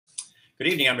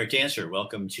Good evening. I'm Rick Dancer.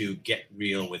 Welcome to Get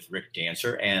Real with Rick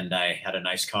Dancer. And I had a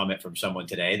nice comment from someone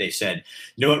today. They said,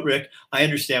 you know what, Rick, I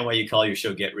understand why you call your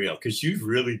show Get Real, because you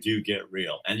really do get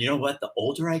real. And you know what? The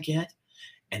older I get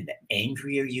and the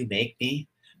angrier you make me,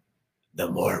 the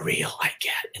more real I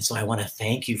get. And so I want to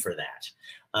thank you for that.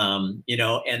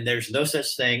 And there's no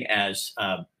such thing as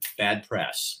bad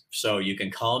press. So you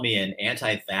can call me an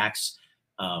anti-vax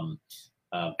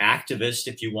activist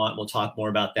if you want. We'll talk more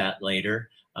about that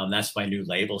later. That's my new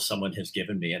label someone has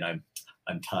given me, and I'm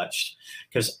touched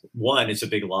because one, it's a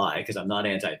big lie because I'm not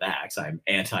anti-vax. I'm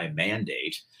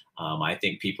anti-mandate. I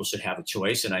think people should have a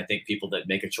choice, and I think people that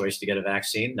make a choice to get a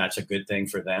vaccine, that's a good thing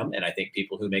for them. And I think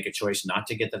people who make a choice not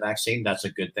to get the vaccine, that's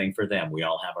a good thing for them. We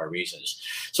all have our reasons.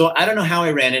 So I don't know how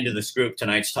I ran into this group,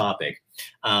 tonight's topic,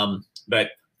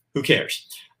 but who cares?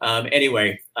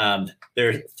 Anyway, there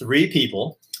are three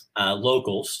people,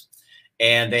 locals,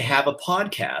 and they have a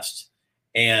podcast.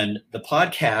 And the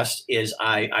podcast is,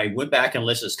 I went back and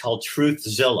listened, it's called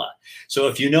Truthzilla. So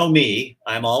if you know me,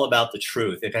 I'm all about the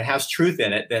truth. If it has truth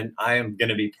in it, then I am going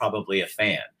to be probably a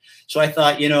fan. So I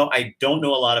thought, I don't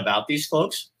know a lot about these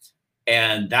folks.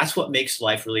 And that's what makes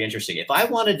life really interesting. If I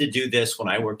wanted to do this when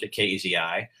I worked at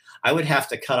KEZI, I would have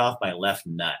to cut off my left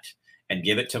nut and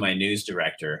give it to my news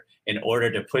director in order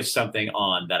to put something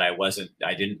on that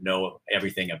I didn't know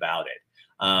everything about it.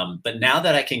 But now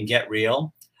that I can get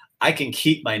real, I can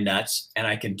keep my nuts and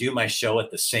I can do my show at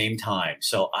the same time.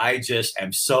 So I just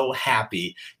am so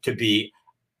happy to be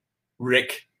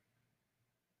Rick,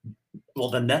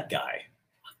 the nut guy.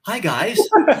 Hi, guys.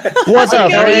 What's up?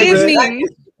 Good evening.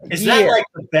 Is that like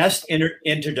the best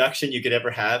introduction you could ever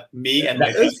have? Me and my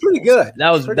It was pretty good. That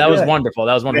was wonderful.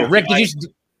 That was wonderful. Yeah,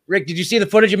 Rick, did you see the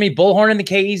footage of me bullhorning the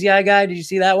KEZI guy? Did you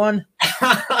see that one?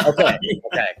 Okay.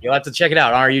 You'll have to check it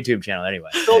out on our YouTube channel anyway.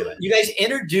 So you guys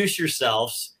introduce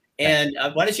yourselves. And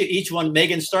why don't you each one,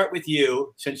 Megan, start with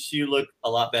you, since you look a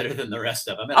lot better than the rest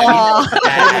of them. And I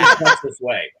mean, that's this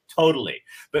way, totally.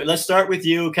 But let's start with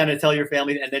you, kind of tell your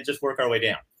family, and then just work our way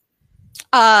down.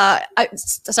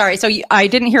 Sorry. So I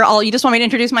didn't hear all. You just want me to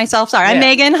introduce myself? Sorry. Yeah. I'm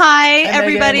Megan. Hi,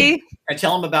 everybody. Megan. And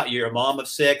tell them about you. You're a mom of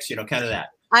 6, kind of that.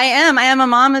 I am a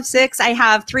mom of 6. I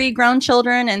have 3 grown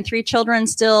children and 3 children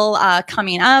still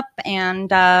coming up. And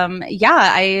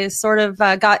I sort of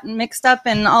got mixed up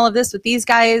in all of this with these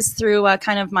guys through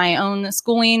kind of my own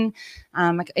schooling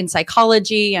in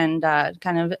psychology and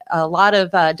kind of a lot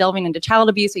of delving into child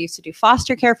abuse. I used to do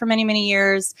foster care for many, many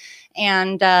years.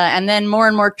 And then more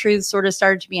and more truths sort of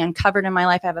started to be uncovered in my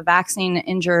life. I have a vaccine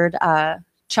injured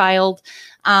child.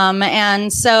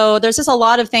 And so there's just a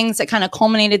lot of things that kind of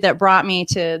culminated that brought me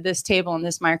to this table and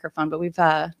this microphone, but we've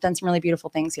done some really beautiful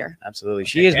things here. Absolutely.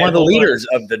 She is one of the leaders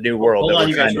of the new world. Hold on,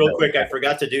 you guys, real quick. I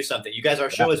forgot to do something. You guys, our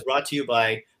show is brought to you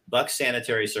by Bucks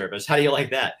Sanitary Service. How do you like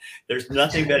that? There's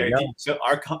nothing better. So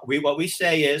what we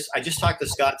say is, I just talked to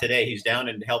Scott today. He's down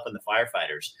and helping the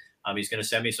firefighters. He's going to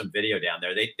send me some video down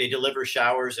there. They deliver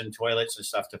showers and toilets and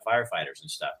stuff to firefighters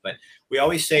and stuff. But we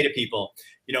always say to people,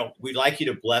 we'd like you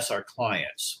to bless our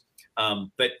clients.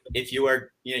 But if you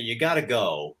are, you got to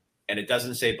go and it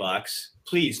doesn't say Bucks,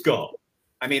 please go.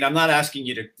 I mean, I'm not asking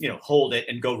you to, hold it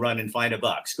and go run and find a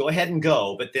Bucks. Go ahead and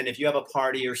go. But then if you have a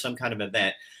party or some kind of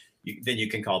event, then you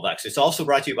can call Bucks. It's also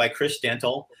brought to you by Chris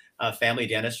Dental, Family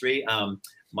Dentistry.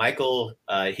 Michael,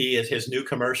 his new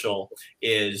commercial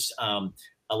is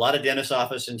a lot of dentist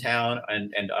offices in town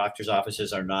and doctor's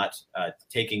offices are not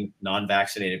taking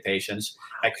non-vaccinated patients.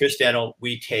 At Chris Dental,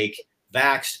 we take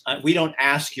vaxxed. We don't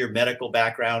ask your medical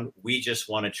background. We just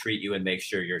want to treat you and make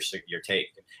sure you're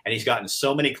taken. And he's gotten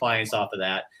so many clients off of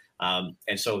that.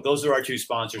 And so those are our 2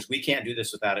 sponsors. We can't do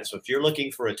this without it. So if you're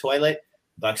looking for a toilet,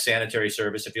 Bucks Sanitary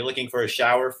Service. If you're looking for a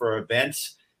shower for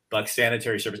events, Bucks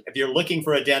Sanitary Service. If you're looking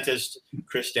for a dentist,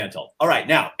 Chris Dental. All right,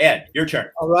 now, Ed, your turn.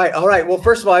 All right. Well,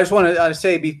 first of all, I just want to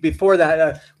say before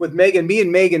that, with Megan, me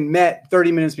and Megan met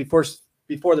 30 minutes before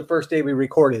the first day we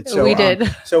recorded. So we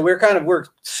did. So we're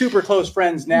super close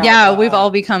friends now. Yeah, we've all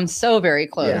become so very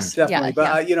close. Yeah, definitely.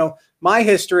 Yeah, but my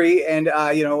history and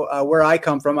where I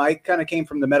come from, I kind of came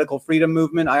from the medical freedom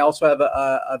movement. I also have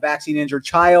a vaccine injured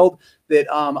child that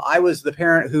I was the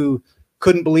parent who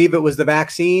couldn't believe it was the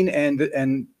vaccine,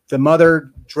 and the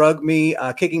mother drugged me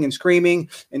kicking and screaming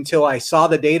until I saw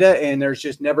the data, and there's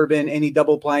just never been any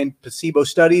double-blind placebo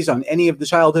studies on any of the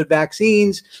childhood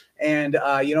vaccines. And,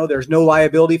 there's no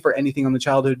liability for anything on the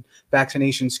childhood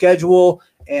vaccination schedule.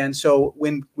 And so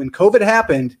when COVID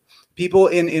happened, people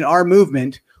in our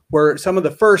movement were some of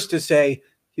the first to say,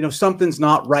 something's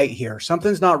not right here.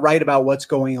 Something's not right about what's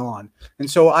going on.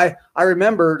 And so I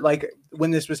remember, like, when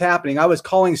this was happening, I was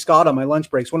calling Scott on my lunch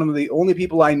breaks, one of the only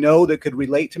people I know that could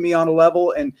relate to me on a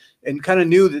level and kind of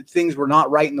knew that things were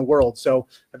not right in the world. So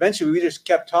eventually we just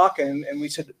kept talking and we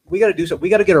said, we got to do something. We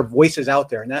got to get our voices out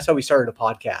there. And that's how we started a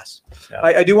podcast. Yeah.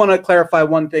 I do want to clarify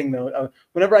one thing though.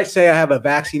 Whenever I say I have a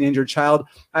vaccine injured child,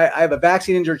 I have a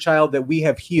vaccine injured child that we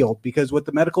have healed, because what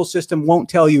the medical system won't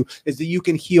tell you is that you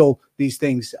can heal these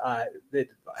things that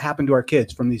happen to our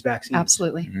kids from these vaccines.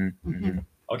 Absolutely. Mm-hmm. Mm-hmm.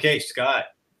 Okay, Scott.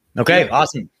 Okay,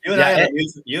 awesome. You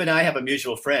and I have a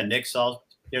mutual friend, Nick Salt.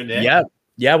 You know, Nick? Yeah.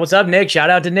 Yeah. What's up, Nick? Shout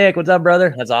out to Nick. What's up,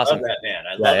 brother? That's awesome. I love that man.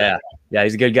 I love that. Yeah,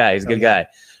 he's a good guy. He's a good guy.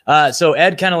 So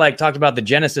Ed kind of like talked about the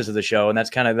genesis of the show, and that's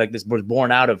kind of like this was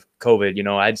born out of COVID. You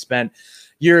know, I'd spent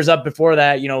years up before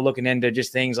that, you know, looking into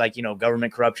just things like, you know,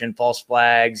 government corruption, false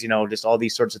flags, you know, just all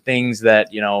these sorts of things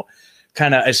that, you know,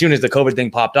 kind of as soon as the COVID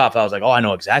thing popped off, I was like, oh, I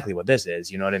know exactly what this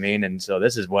is. You know what I mean? And so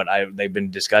this is what they've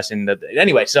been discussing.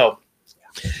 Anyway, so.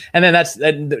 And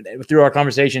then through our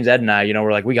conversations, Ed and I, you know,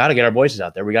 we're like, we got to get our voices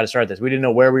out there. We got to start this. We didn't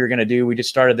know where we were going to do. We just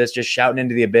started this, just shouting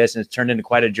into the abyss, and it's turned into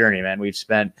quite a journey, man. We've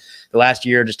spent the last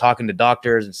year just talking to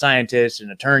doctors and scientists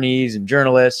and attorneys and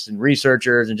journalists and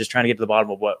researchers and just trying to get to the bottom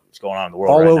of what's going on in the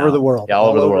world. All over the world. Yeah,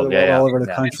 all over the world. All over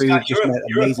the country. Scott,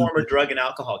 you're a former drug and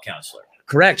alcohol counselor.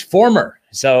 Correct. Former.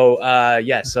 So,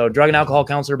 so drug and alcohol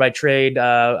counselor by trade.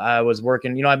 I was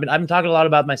working, you know, I've been talking a lot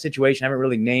about my situation. I haven't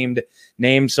really named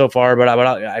names so far, but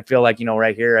I feel like, you know,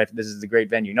 right here, this is the great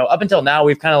venue. You know, up until now,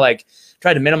 we've kind of like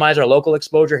tried to minimize our local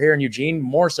exposure here in Eugene,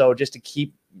 more so just to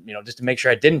keep, you know, just to make sure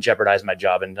I didn't jeopardize my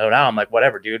job. And so now I'm like,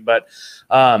 whatever, dude. But,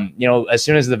 you know, as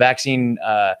soon as the vaccine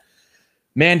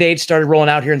mandates started rolling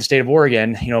out here in the state of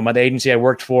Oregon, you know, the agency I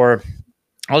worked for,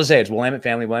 I'll just say it's Willamette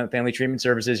Family Treatment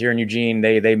Services here in Eugene.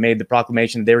 They made the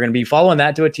proclamation that they were going to be following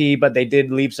that to a T, but they did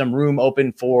leave some room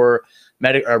open for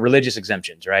religious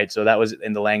exemptions, right? So that was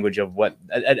in the language of what,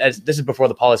 as this is before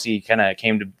the policy kind of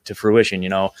came to fruition, you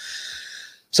know.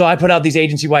 So I put out these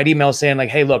agency-wide emails saying like,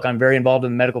 hey, look, I'm very involved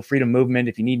in the medical freedom movement.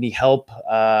 If you need any help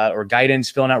or guidance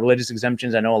filling out religious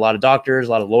exemptions, I know a lot of doctors,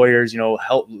 a lot of lawyers, you know,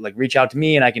 reach out to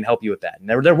me and I can help you with that.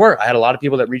 And I had a lot of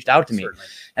people that reached out to me. Certainly.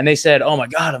 And they said, oh my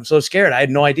God, I'm so scared. I had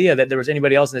no idea that there was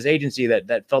anybody else in this agency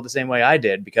that felt the same way I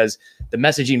did, because the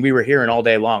messaging we were hearing all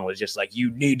day long was just like,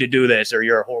 you need to do this or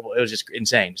you're horrible. It was just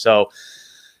insane. So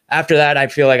after that, I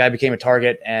feel like I became a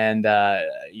target. And,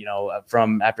 you know,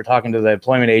 after talking to the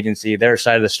employment agency, their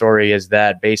side of the story is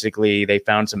that basically they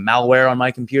found some malware on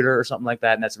my computer or something like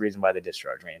that. And that's the reason why they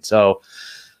discharged me. And so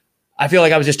I feel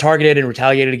like I was just targeted and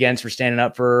retaliated against for standing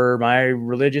up for my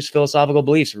religious philosophical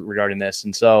beliefs regarding this.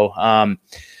 And so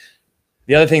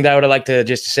the other thing that I would like to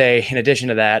just say in addition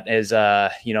to that is,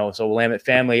 you know, so Willamette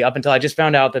Family, up until I just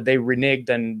found out that they reneged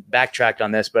and backtracked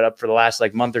on this, but up for the last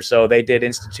like month or so, they did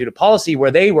institute a policy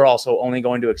where they were also only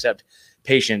going to accept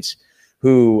patients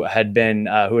who had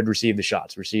received the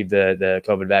shots, received the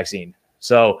COVID vaccine.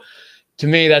 So to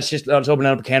me, that's opening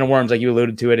up a can of worms, like you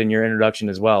alluded to it in your introduction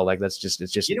as well. Like it's just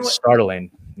you know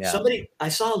startling. Yeah. I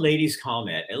saw a lady's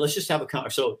comment, and let's just have a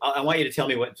comment. So I want you to tell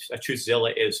me what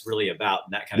Truthzilla is really about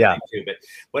and that kind of thing too.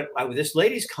 But this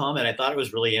lady's comment, I thought it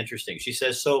was really interesting. She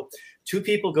says, so 2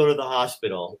 people go to the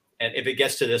hospital, and if it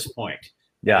gets to this point,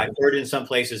 I've heard in some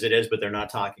places it is, but they're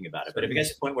not talking about it. But if it gets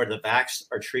to the point where the vax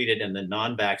are treated and the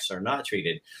non-vax are not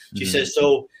treated, she says,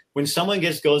 so when someone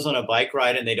goes on a bike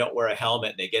ride and they don't wear a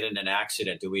helmet and they get in an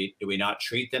accident, do we not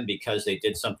treat them because they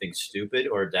did something stupid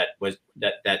or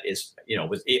that is, you know,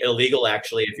 was illegal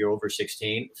actually if you're over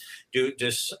 16?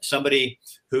 Does somebody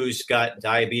who's got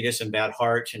diabetes and bad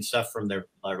heart and stuff from their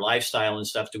lifestyle and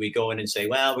stuff, do we go in and say,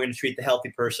 well, we're going to treat the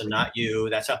healthy person, not you?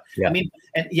 That's how, I mean,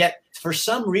 and yet for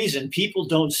some reason, people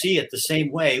don't see it the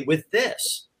same way with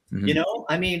this. You know,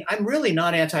 I mean, I'm really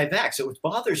not anti-vax. What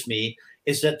bothers me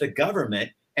is that the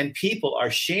government and people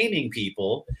are shaming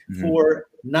people for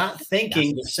not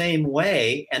thinking the same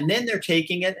way. And then they're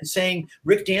taking it and saying,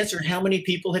 Rick Dancer, how many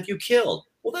people have you killed?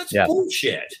 Well, that's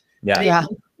bullshit. I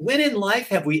mean, when in life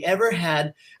have we ever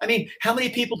had, I mean, how many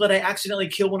people did I accidentally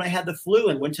kill when I had the flu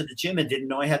and went to the gym and didn't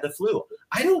know I had the flu?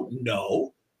 I don't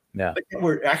know. But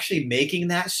we're actually making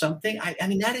that something. I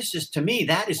mean, that is just, to me,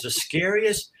 that is the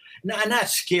scariest, not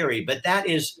scary, but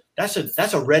that's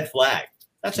a red flag.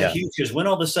 That's a huge, because when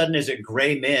all of a sudden is it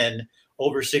gray men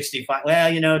over 65?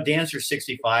 Well, you know, Dancer's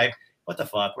 65. What the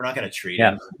fuck? We're not going to treat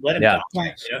him. Let him die. You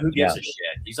know, who gives a shit?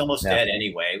 He's almost dead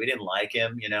anyway. We didn't like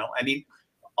him, you know. I mean,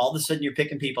 all of a sudden you're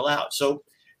picking people out. So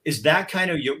is that kind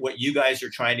of what you guys are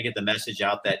trying to get the message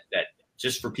out, that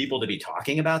just for people to be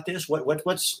talking about this?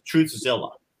 What's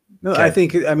Truthzilla? No, Okay. I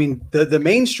think, I mean, the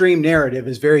mainstream narrative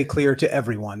is very clear to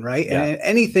everyone, right? Yeah. And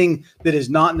anything that is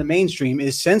not in the mainstream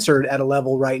is censored at a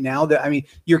level right now that, I mean,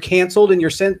 you're canceled and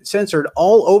you're censored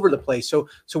all over the place. So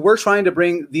we're trying to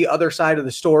bring the other side of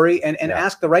the story and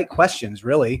ask the right questions,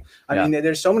 really. I mean,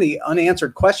 there's so many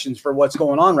unanswered questions for what's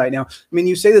going on right now. I mean,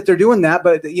 you say that they're doing that,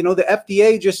 but, you know, the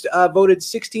FDA just voted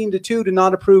 16-2 to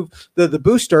not approve the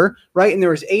booster, right? And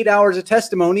there was 8 hours of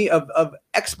testimony of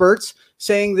experts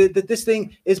saying that this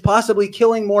thing is possibly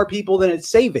killing more people than it's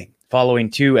saving. Following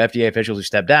 2 FDA officials who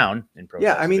stepped down in protest.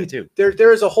 Yeah, I mean, too.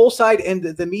 there is a whole side, and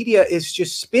the media is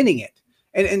just spinning it.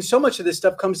 And so much of this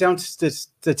stuff comes down to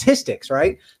statistics,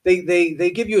 right?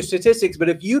 They give you statistics, but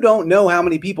if you don't know how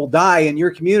many people die in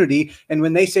your community, and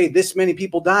when they say this many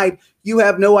people died, you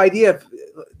have no idea. If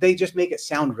they just make it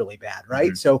sound really bad,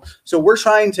 right? Mm-hmm. So we're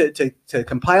trying to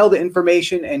compile the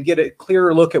information and get a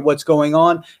clearer look at what's going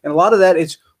on. And a lot of that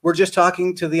is we're just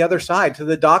talking to the other side, to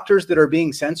the doctors that are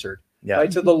being censored. Yeah.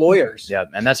 Right, to the lawyers. Yeah,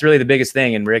 and that's really the biggest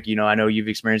thing. And Rick, you know, I know you've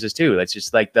experienced this too. That's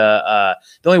just like the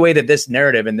only way that this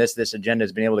narrative and this agenda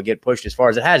has been able to get pushed as far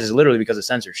as it has is literally because of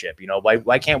censorship. You know,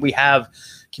 why can't we have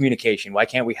communication? Why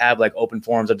can't we have like open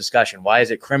forums of discussion? Why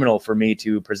is it criminal for me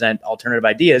to present alternative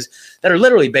ideas that are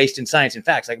literally based in science and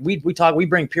facts? Like we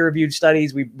bring peer-reviewed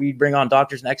studies, we bring on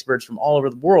doctors and experts from all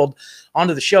over the world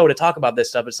onto the show to talk about this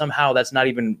stuff, but somehow that's not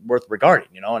even worth regarding,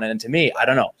 you know? And to me, I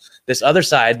don't know, this other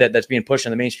side that's being pushed on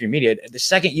the mainstream media, the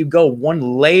second you go one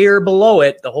layer below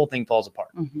it, the whole thing falls apart.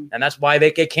 Mm-hmm. And that's why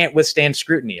they can't withstand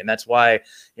scrutiny. And that's why,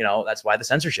 you know, that's why the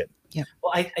censorship. Yeah.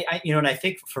 Well, I you know, and I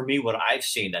think for me, what I've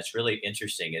seen that's really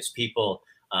interesting is people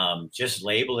just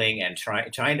labeling and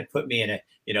trying to put me in a,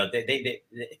 you know,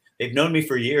 they've known me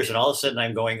for years, and all of a sudden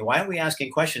I'm going, why aren't we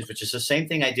asking questions? Which is the same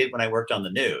thing I did when I worked on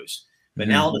the news. But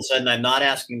now all of a sudden I'm not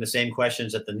asking the same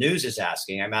questions that the news is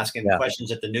asking. I'm asking the questions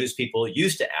that the news people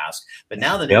used to ask. But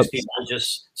now the news people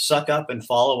just suck up and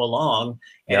follow along.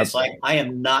 And it's like, I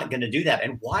am not going to do that.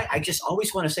 And why? I just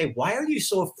always want to say, why are you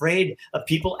so afraid of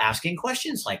people asking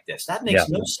questions like this? That makes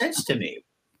no sense to me.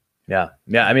 Yeah.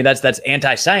 Yeah. I mean, that's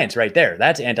anti-science right there.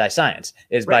 That's anti-science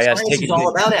is by us taking. It's all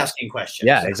about asking questions.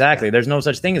 Yeah, exactly. There's no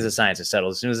such thing as a science is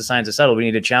settled. As soon as the science is settled, we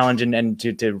need to challenge and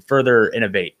to further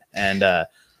innovate. And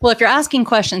well, if you're asking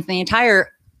questions, the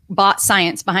entire bot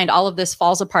science behind all of this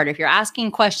falls apart. If you're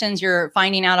asking questions, you're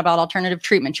finding out about alternative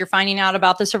treatments. You're finding out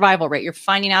about the survival rate. You're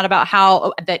finding out about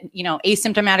how that, you know,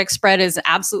 asymptomatic spread is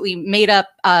absolutely made up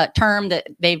term that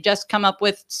they've just come up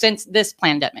with since this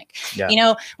pandemic. Yeah. You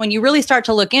know, when you really start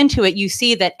to look into it, you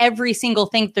see that every single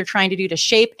thing they're trying to do to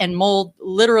shape and mold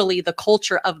literally the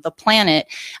culture of the planet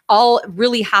all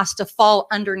really has to fall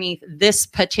underneath this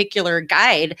particular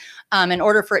guide in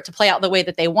order for it to play out the way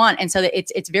that they want. And so that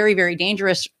it's very, very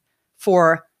dangerous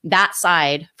for that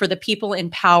side, for the people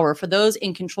in power, for those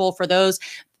in control, for those,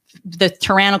 the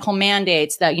tyrannical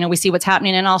mandates that, you know, we see what's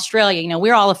happening in Australia. You know,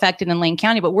 we're all affected in Lane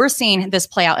County, but we're seeing this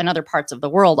play out in other parts of the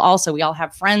world. Also, we all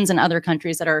have friends in other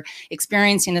countries that are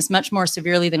experiencing this much more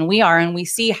severely than we are. And we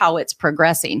see how it's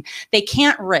progressing. They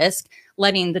can't risk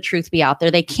letting the truth be out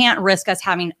there. They can't risk us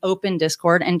having open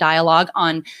discord and dialogue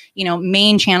on, you know,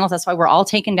 main channels. That's why we're all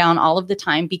taken down all of the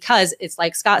time, because it's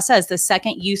like Scott says, the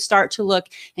second you start to look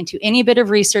into any bit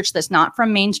of research that's not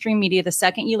from mainstream media, the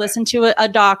second you listen to a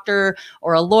doctor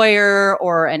or a lawyer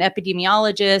or an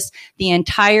epidemiologist, the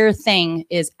entire thing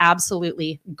is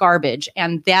absolutely garbage.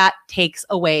 And that takes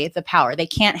away the power. They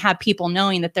can't have people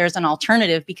knowing that there's an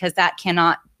alternative, because that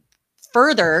cannot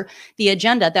further the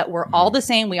agenda that we're all the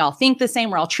same. We all think the same.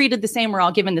 We're all treated the same. We're all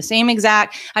given the same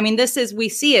exact. I mean, we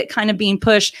see it kind of being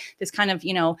pushed, this kind of,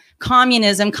 you know,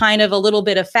 communism, kind of a little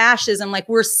bit of fascism. Like,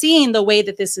 we're seeing the way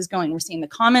that this is going. We're seeing the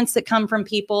comments that come from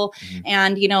people.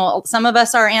 And, you know, some of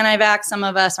us are anti-vax, some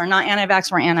of us are not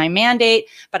anti-vax, we're anti-mandate.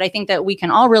 But I think that we can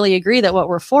all really agree that what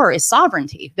we're for is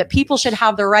sovereignty, that people should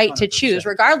have the right to choose,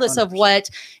 regardless 100%. Of what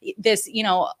this, you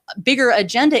know, bigger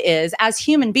agenda is. As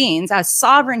human beings, as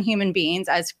sovereign human beings,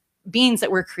 as beings that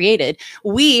were created,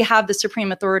 we have the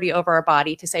supreme authority over our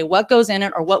body to say what goes in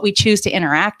it or what we choose to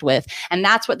interact with. And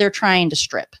that's what they're trying to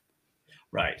strip.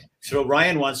 Right. So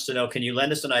Ryan wants to know, can you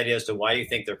lend us an idea as to why you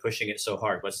think they're pushing it so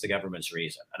hard? What's the government's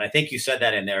reason? And I think you said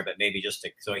that in there, but maybe just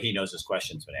so he knows his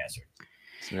question's been answered.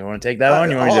 So you want to take that one?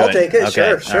 You want to do I'll take it.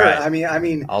 Okay. Sure. Right. I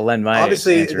mean, I'll lend my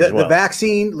obviously answer as well. The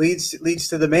vaccine leads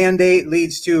to the mandate,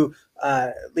 leads to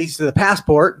the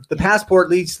passport. The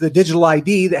passport leads to the digital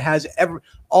ID that has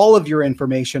all of your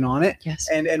information on it. Yes.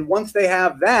 And once they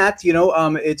have that, you know,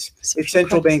 it's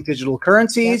central bank digital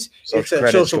currencies. Yep. It's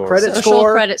a social credit Social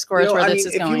score. credit score is You know, where I this mean,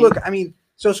 is if going. you look, I mean,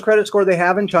 social credit score they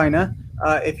have in China.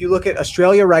 If you look at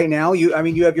Australia right now, you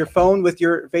have your phone with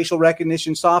your facial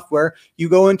recognition software. If you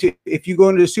go into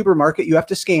the supermarket, you have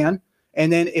to scan.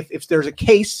 And then if there's a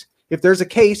case at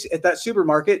that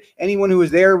supermarket, anyone who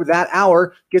is there that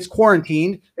hour gets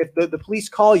quarantined. If the police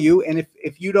call you, and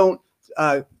if you don't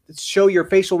show your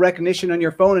facial recognition on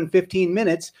your phone in 15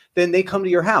 minutes, then they come to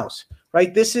your house.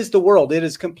 Right. This is the world. It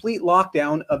is complete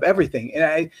lockdown of everything.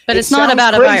 But it's not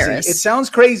about crazy. a virus. It sounds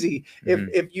crazy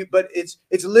but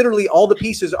it's literally all the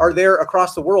pieces are there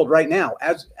across the world right now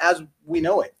as we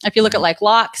know it. If you look at like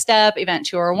Lockstep, Event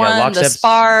 201, the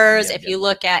SPARS, if you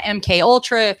look at MK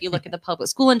Ultra, if you look at the public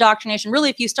school indoctrination, really,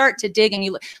 if you start to dig and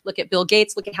you look at Bill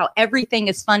Gates, look at how everything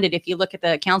is funded. If you look at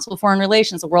the Council of Foreign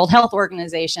Relations, the World Health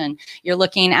Organization, you're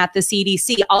looking at the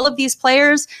CDC, all of these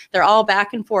players, they're all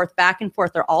back and forth.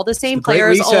 They're all the same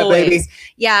players always. Baby.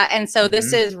 Yeah. And so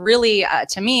this is really,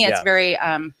 to me, it's very,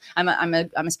 I'm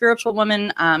a spiritual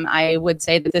woman. I would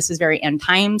say that this is very end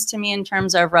times to me in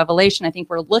terms of revelation. I think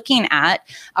we're looking at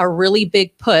a really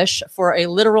big push for a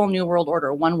literal new world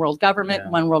order, one world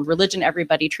government, one world religion,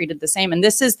 everybody treated the same. And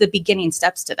this is the beginning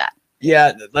steps to that.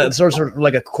 Yeah. Sort of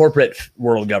like a corporate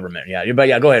world government. Yeah. But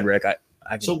yeah, go ahead, Rick.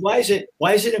 So why is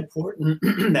it important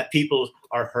that people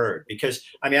are heard? Because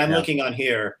I'm looking on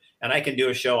here and I can do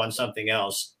a show on something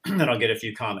else and I'll get a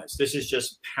few comments. This is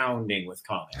just pounding with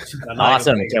comments.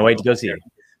 Awesome. Can't wait to go see it.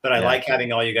 But I like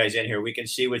having all you guys in here. We can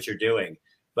see what you're doing.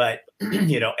 But,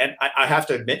 and I have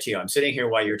to admit to you, I'm sitting here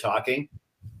while you're talking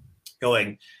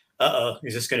going,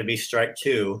 is this going to be strike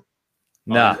two?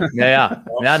 No. No.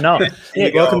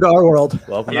 Welcome to our world.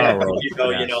 Welcome to our world.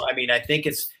 I think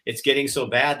it's getting so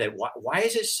bad that why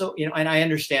is it so, and I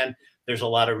understand there's a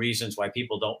lot of reasons why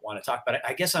people don't want to talk, but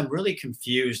I guess I'm really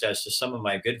confused as to some of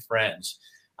my good friends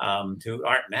who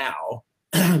aren't now,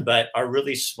 but are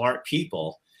really smart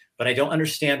people, but I don't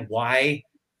understand why.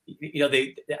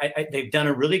 They've done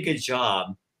a really good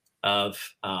job of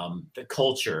the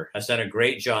culture has done a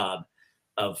great job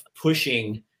of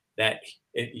pushing that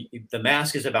the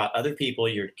mask is about other people.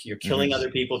 You're killing other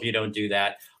people if you don't do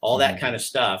that, all that kind of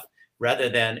stuff, rather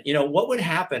than, what would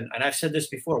happen? And I've said this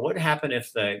before, what would happen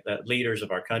if the leaders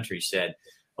of our country said,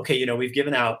 okay, we've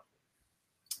given out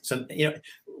some,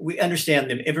 we understand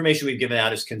the information we've given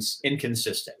out is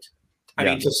inconsistent. I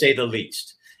mean, to say the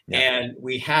least. And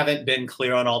we haven't been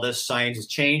clear on all this. Science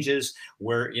changes.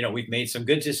 We've made some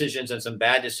good decisions and some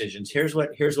bad decisions. Here's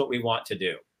what we want to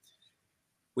do.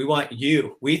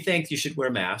 We think you should wear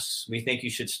masks. We think you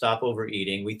should stop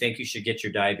overeating. We think you should get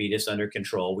your diabetes under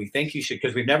control. We think you should,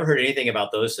 because we've never heard anything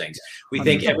about those things. We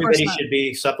think everybody should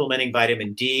be supplementing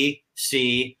vitamin D,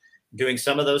 C, doing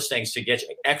some of those things to get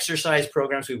exercise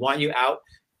programs. We want you out,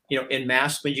 in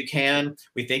masks when you can.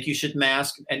 We think you should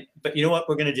mask. But you know what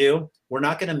we're going to do? We're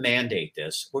not going to mandate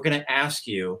this. We're going to ask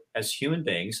you as human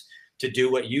beings to do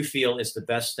what you feel is the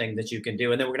best thing that you can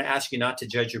do. And then we're going to ask you not to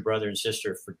judge your brother and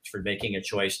sister for making a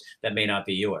choice that may not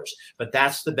be yours. But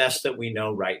that's the best that we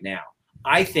know right now.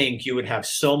 I think you would have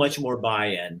so much more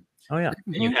buy-in than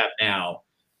you have now,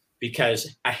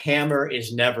 because a hammer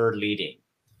is never leading.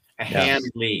 A hand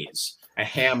leads. A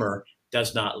hammer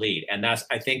does not lead. And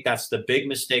I think that's the big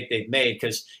mistake they've made,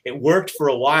 because it worked for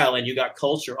a while and you got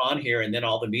culture on here and then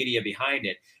all the media behind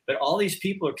it. But all these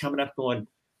people are coming up going,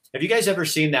 have you guys ever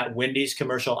seen that Wendy's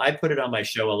commercial? I put it on my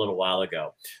show a little while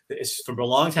ago. It's from a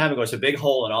long time ago. It's a big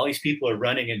hole and all these people are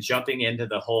running and jumping into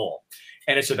the hole.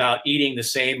 And it's about eating the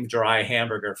same dry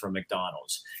hamburger from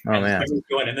McDonald's. And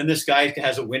then this guy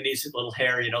has a Wendy's little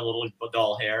hair, little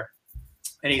doll hair.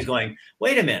 And he's going,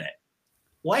 wait a minute.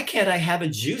 Why can't I have a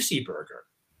juicy burger?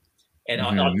 And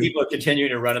people are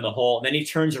continuing to run in the hole. And then he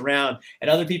turns around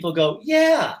and other people go,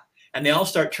 yeah. And they all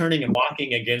start turning and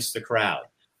walking against the crowd.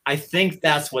 I think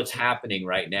that's what's happening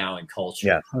right now in culture.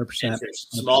 Yeah, 100%. There's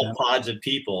small pods of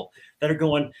people that are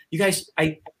going, you guys,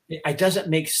 it doesn't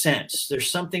make sense. There's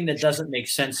something that doesn't make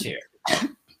sense here.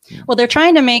 Well, they're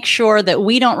trying to make sure that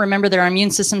we don't remember that our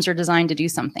immune systems are designed to do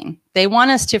something. They want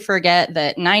us to forget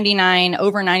that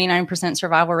over 99%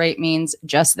 survival rate means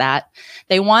just that.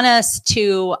 They want us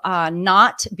to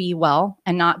not be well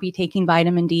and not be taking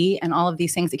vitamin D and all of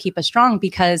these things that keep us strong,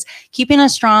 because keeping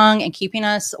us strong and keeping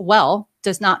us well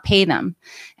does not pay them.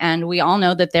 And we all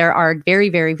know that there are very,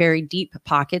 very, very deep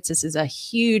pockets. This is a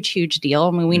huge, huge deal.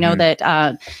 I mean, we know that,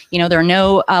 there are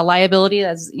no liability,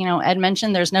 as, Ed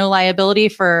mentioned, there's no liability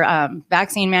for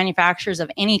vaccine manufacturers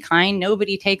of any kind.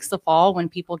 Nobody takes the fall when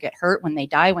people get hurt, when they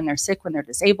die, when they're sick, when they're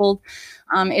disabled.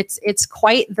 It's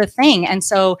quite the thing. And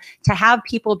so to have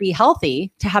people be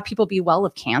healthy, to have people be well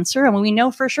of cancer, and we know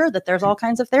for sure that there's all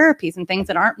kinds of therapies and things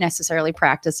that aren't necessarily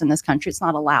practiced in this country. It's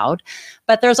not allowed,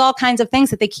 but there's all kinds of things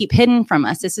that they keep hidden from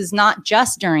us. This is not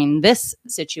just during this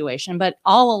situation, but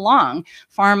all along.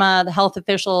 Pharma, the health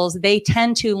officials, they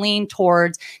tend to lean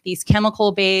towards these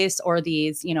chemical-based or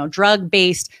these,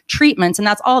 drug-based treatments, and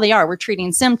that's all they are. We're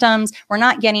treating symptoms. We're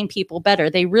not getting people better.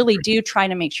 They really do try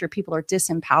to make sure people are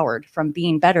disempowered from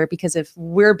being better, because if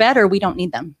we're better, we don't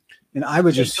need them. And I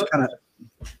would just kind of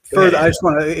further, I just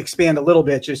want to expand a little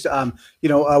bit. Just,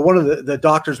 one of the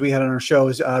doctors we had on our show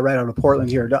is right out of Portland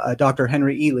here, Dr.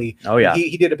 Henry Ely. Oh, yeah.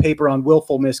 He did a paper on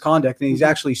willful misconduct, and he's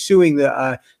actually suing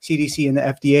the CDC and the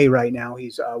FDA right now.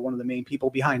 He's one of the main people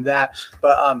behind that.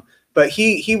 But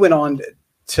he went on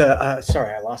to,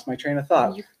 sorry, I lost my train of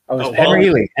thought. Henry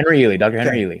Ely, Dr.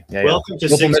 Henry Ely. Yeah, welcome to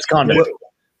willful misconduct.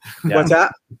 What's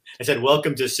that? I said,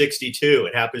 welcome to 62.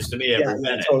 It happens to me every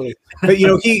minute. Totally. But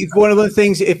one of the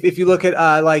things, if you look at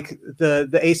like the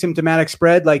asymptomatic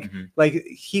spread, like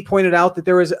he pointed out that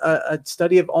there was a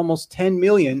study of almost 10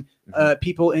 million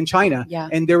people in China,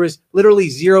 and there was literally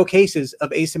 0 cases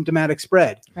of asymptomatic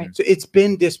spread. Right. So it's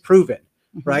been disproven,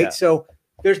 right? Yeah. So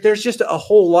there's just a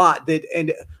whole lot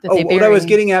what I was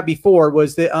getting at before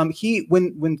was that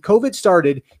when COVID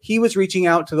started, he was reaching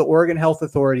out to the Oregon Health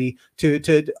Authority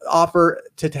to offer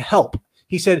to help.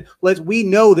 He said, we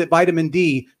know that vitamin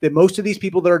D, that most of these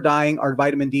people that are dying are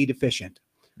vitamin D deficient.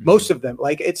 Most of them,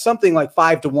 like it's something like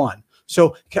 5 to 1.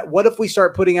 So what if we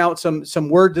start putting out some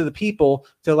word to the people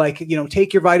to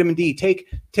take your vitamin D,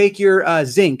 take your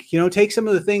zinc, take some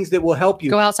of the things that will help you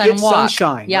go outside get and walk.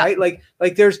 Sunshine, right? Like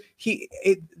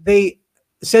they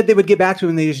said they would get back to him,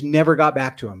 and they just never got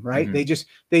back to him, right? Mm-hmm.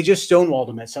 They just stonewalled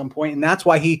him at some point, and that's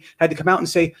why he had to come out and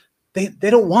say they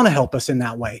don't want to help us in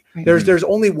that way. Right. There's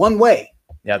only one way.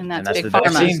 Yep. And that's the big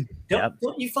pharma. vaccine.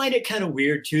 Don't you find it kind of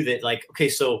weird too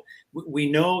that so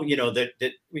we know,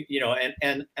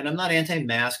 and I'm not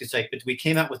anti-mask. It's but we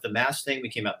came out with the mask thing. We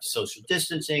came out with social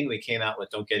distancing. We came out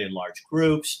with don't get in large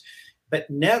groups, but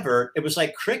never, it was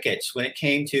like crickets when it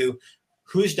came to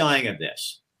who's dying of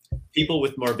this. People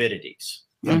with morbidities.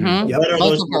 Mm-hmm. Yep. What are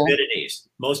those Multiple. morbidities?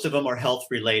 Most of them are health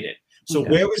related. So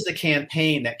where was the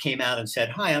campaign that came out and said,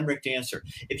 hi, I'm Rick Dancer.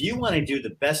 If you want to do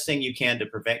the best thing you can to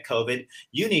prevent COVID,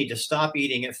 you need to stop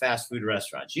eating at fast food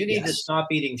restaurants. You need to stop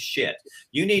eating shit.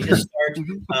 You need to start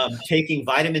taking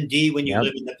vitamin D when you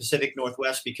live in the Pacific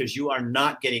Northwest, because you are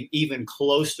not getting even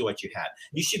close to what you had.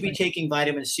 You should be taking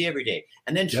vitamin C every day.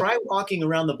 And then try walking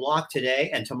around the block today,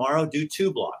 and tomorrow do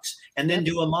 2 blocks, and then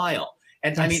do a mile.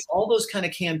 And I mean, all those kind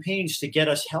of campaigns to get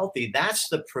us healthy, that's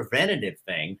the preventative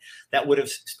thing that would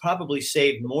have probably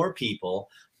saved more people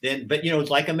than, but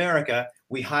like America,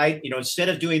 we hide, instead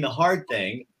of doing the hard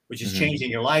thing, which is changing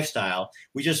your lifestyle,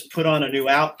 we just put on a new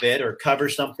outfit or cover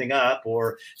something up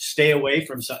or stay away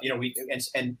from something,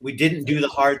 we didn't do the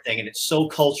hard thing. And it's so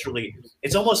culturally,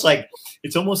 it's almost like,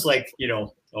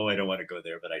 oh, I don't want to go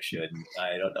there, but I should.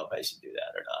 I don't know if I should do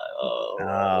that or not.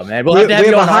 Oh man, we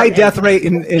have a high death rate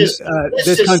in this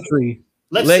country.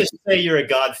 Let's just say you're a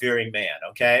God-fearing man,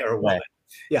 okay, or woman.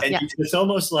 Yeah. And it's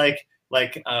almost like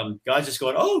God's just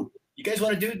going, oh, you guys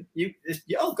want to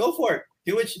go for it.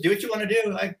 Do what you want to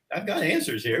do. I've got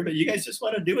answers here, but you guys just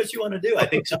want to do what you want to do. I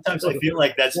think sometimes I feel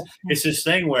like it's this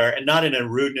thing where, and not in a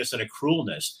rudeness and a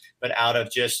cruelness, but out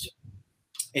of just.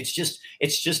 It's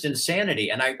just insanity.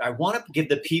 And I want to give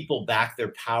the people back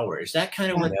their power. Is that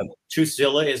kind of what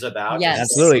Truthzilla is about? Yes,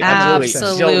 absolutely.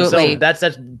 So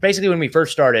that's basically when we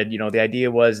first started, the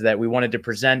idea was that we wanted to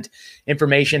present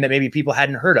information that maybe people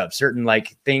hadn't heard of, certain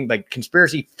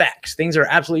conspiracy facts, things that are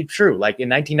absolutely true. Like in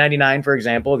 1999, for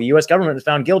example, the US government was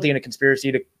found guilty in a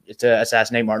conspiracy to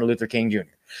assassinate Martin Luther King Jr.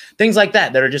 Things like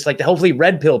that are just like to hopefully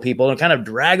red pill people and kind of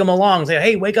drag them along and say,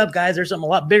 hey, wake up, guys. There's something a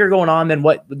lot bigger going on than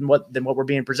what we're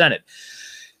being presented.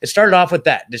 It started off with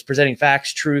that, just presenting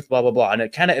facts, truth, blah, blah, blah. And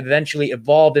it kind of eventually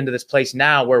evolved into this place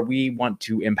now where we want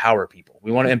to empower people.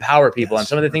 We want to empower people. And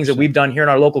some of the things that we've done here in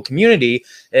our local community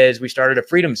is we started a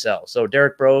Freedom Cell. So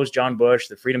Derek Bros, John Bush,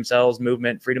 the Freedom Cells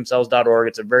movement, freedomcells.org.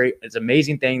 It's an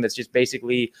amazing thing that's just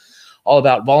basically all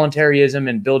about voluntarism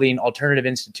and building alternative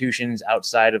institutions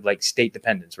outside of state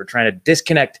dependence. We're trying to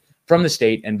disconnect from the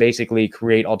state and basically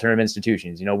create alternative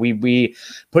institutions. We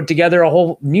put together a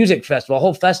whole music festival, a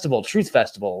whole festival, Truth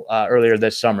Festival, earlier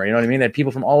this summer. You know what I mean? That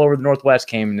people from all over the Northwest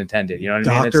came and attended. You know what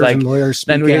I mean? Doctors and lawyers.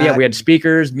 Then we had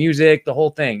speakers, music, the whole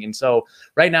thing. And so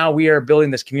right now we are building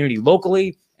this community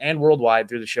locally and worldwide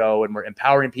through the show, and we're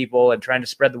empowering people and trying to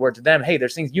spread the word to them. Hey,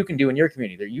 there's things you can do in your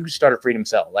community. That you can start a Freedom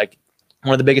Cell.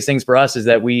 One of the biggest things for us is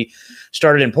that we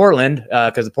started in Portland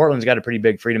because Portland's got a pretty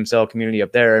big Freedom Cell community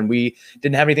up there, and we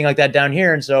didn't have anything like that down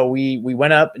here. And so we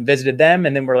went up and visited them,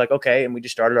 and then we're like, okay, and we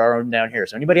just started our own down here.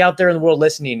 So anybody out there in the world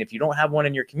listening, if you don't have one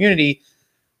in your community,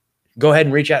 go ahead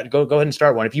and reach out. Go ahead and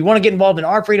start one. If you want to get involved in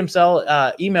our Freedom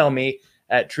Cell, email me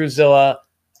at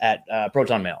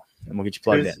Truthzilla@Proton Mail, and we'll get you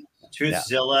plugged in.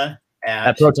 Truthzilla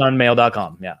at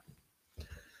protonmail.com. Yeah.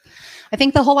 I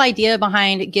think the whole idea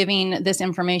behind giving this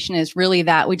information is really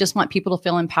that we just want people to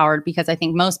feel empowered, because I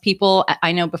think most people,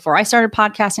 I know before I started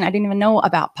podcasting, I didn't even know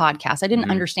about podcasts. I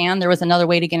didn't understand there was another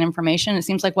way to get information. It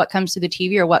seems like what comes through the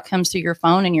TV or what comes through your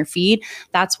phone and your feed,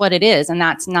 that's what it is. And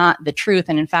that's not the truth.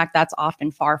 And in fact, that's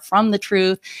often far from the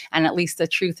truth. And at least the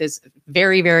truth is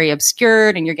very, very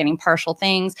obscured and you're getting partial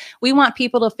things. We want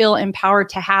people to feel empowered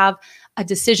to have a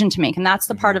decision to make. And that's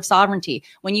the part of sovereignty.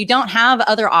 When you don't have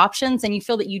other options and you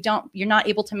feel that you're not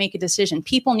able to make a decision,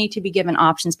 people need to be given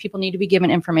options. People need to be given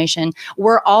information.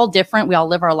 We're all different. We all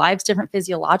live our lives different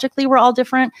physiologically. We're all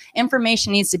different.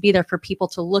 Information needs to be there for people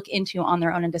to look into on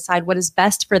their own and decide what is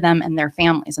best for them and their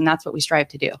families. And that's what we strive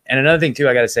to do. And another thing too,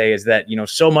 I got to say is that,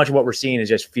 so much of what we're seeing is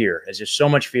just fear. It's just so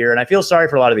much fear. And I feel sorry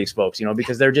for a lot of these folks,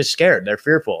 because they're just scared. They're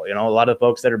fearful. A lot of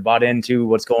folks that are bought into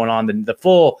what's going on, the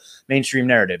full mainstream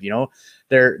narrative,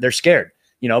 they're scared,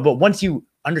 but once you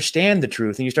understand the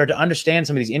truth and you start to understand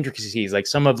some of these intricacies, like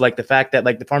some of the fact that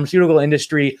the pharmaceutical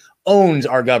industry owns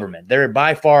our government. They're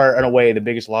by far and away the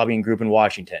biggest lobbying group in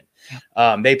Washington.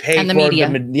 They pay and the for media.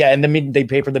 They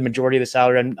pay for the majority of the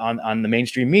salary on the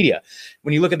mainstream media.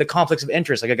 When you look at the conflicts of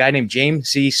interest, like a guy named James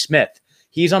C. Smith,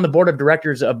 he's on the board of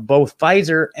directors of both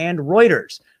Pfizer and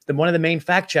Reuters. One of the main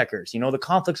fact checkers, the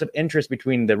conflicts of interest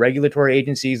between the regulatory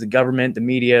agencies, the government, the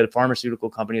media, the pharmaceutical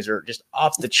companies are just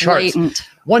off the charts. Blatant.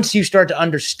 Once you start to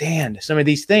understand some of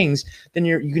these things, then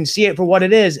you can see it for what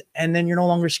it is, and then you're no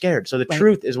longer scared. So the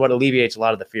truth is what alleviates a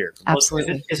lot of the fear.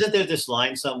 Absolutely. Well, isn't there this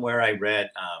line somewhere I read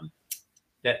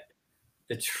that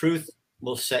the truth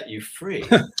will set you free?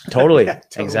 Totally. Yeah,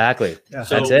 totally. Exactly. Yeah.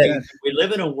 So That's it. we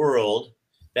live in a world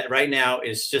that right now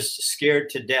is just scared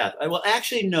to death. Well,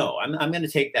 actually, no, I'm going to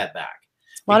take that back.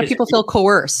 A lot of people feel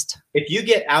coerced. If you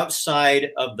get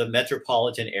outside of the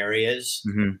metropolitan areas,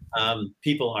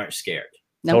 people aren't scared.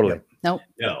 Nope. Totally. Nope.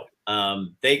 No,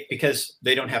 because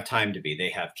they don't have time to be.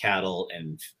 They have cattle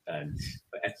and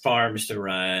farms to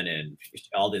run and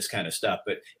all this kind of stuff.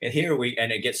 But here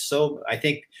it gets so. I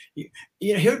think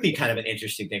here would be kind of an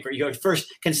interesting thing for you. First,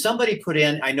 can somebody put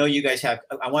in? I know you guys have.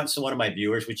 I want one of my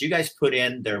viewers. Would you guys put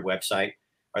in their website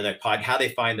or their how they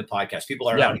find the podcast? People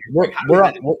are out here.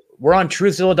 We're on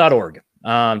truthzilla.org.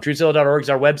 Truthzilla.org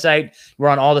is our website. We're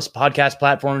on all the podcast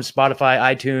platforms, Spotify,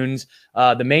 iTunes.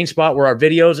 The main spot where our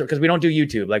videos are, because we don't do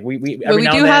YouTube. We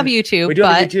do have YouTube. We do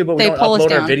have YouTube, but we don't upload our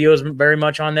down. videos very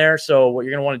much on there. So what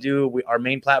you're going to want to do, our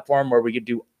main platform where we could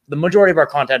do the majority of our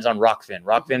content is on Rockfin.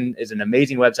 Rockfin is an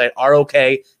amazing website,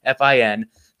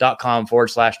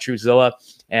 ROKFIN.com/Truthzilla.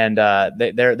 And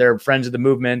they're friends of the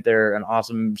movement. They're an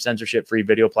awesome censorship-free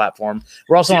video platform.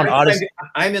 We're also on Odyssey.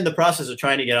 I'm in the process of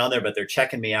trying to get on there, but they're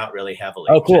checking me out really heavily.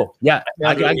 Oh, cool. Yeah.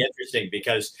 That's really interesting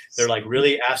because they're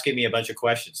really asking me a bunch of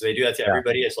questions. They do that to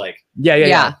everybody. It's like,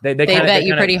 yeah. They vet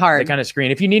you pretty hard. They kind of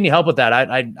screen. If you need any help with that,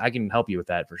 I can help you with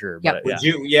that for sure. Yep. But,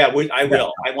 I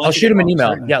will. I'll shoot them an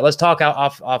email. Yeah, let's talk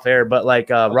off air. But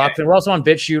Rockfin, we're also on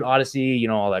BitChute, Odyssey,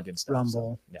 all that good stuff.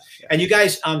 Rumble. So, yeah. And you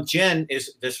guys, Jen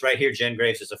is this right here. Jen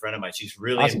Graves is a friend of mine. She's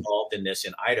really Awesome. involved in this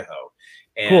in Idaho.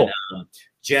 And Cool.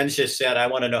 Jen just said, I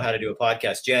want to know how to do a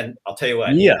podcast. Jen, I'll tell you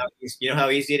what. Yeah. You know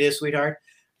how easy it is, sweetheart?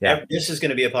 Yeah. This is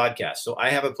going to be a podcast. So I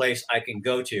have a place I can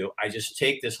go to. I just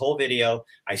take this whole video,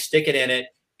 I stick it in it.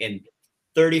 In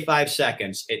 35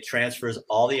 seconds, it transfers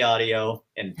all the audio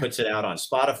and puts it out on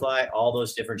Spotify, all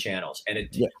those different channels. And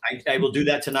I will do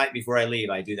that tonight before I leave.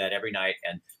 I do that every night.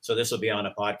 And so this will be on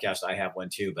a podcast. I have one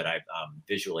too, but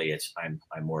visually I'm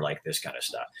more like this kind of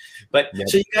stuff. But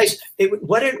so you guys,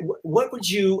 what would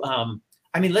you,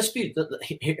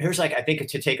 here's I think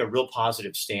to take a real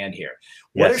positive stand here.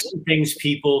 What are some things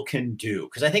people can do?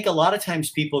 Because I think a lot of times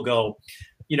people go,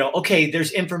 okay,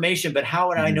 there's information, but how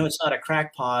would I know it's not a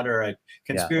crackpot or a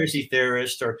conspiracy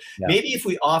theorist? Or maybe if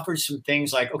we offered some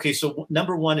things like, okay, so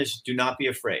number one is do not be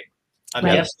afraid.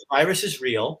 Yes, the virus is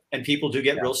real and people do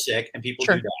get real sick and people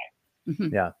do die.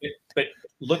 Mm-hmm. Yeah. But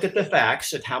look at the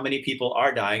facts of how many people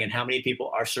are dying and how many people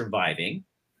are surviving.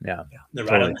 Yeah. They're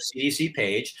right on the CDC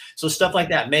page. So stuff like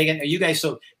that. Megan, you guys,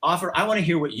 I want to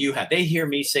hear what you have. They hear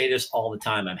me say this all the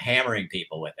time. I'm hammering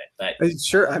people with it. But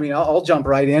sure. I'll jump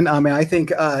right in. I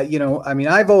think,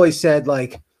 I've always said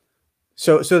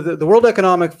so the World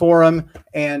Economic Forum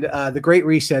and the Great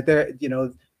Reset, they're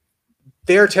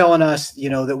telling us,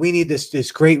 that we need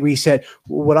this Great Reset.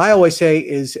 What I always say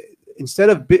is instead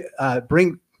of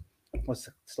what's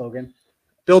the slogan?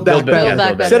 Build back better. Build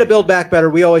back better. Instead of build back better,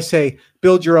 we always say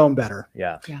build your own better.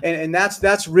 Yeah. And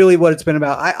that's really what it's been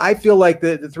about. I feel like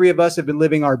the three of us have been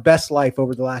living our best life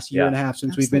over the last year and a half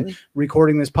since we've been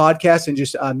recording this podcast and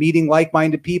just meeting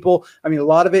like-minded people. I mean, a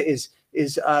lot of it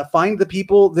is find the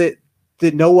people that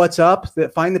know what's up,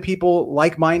 that find the people,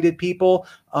 like-minded people.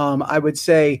 I would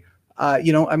say,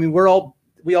 you know, I mean,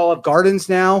 we all have gardens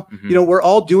now. Mm-hmm. You know, we're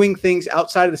all doing things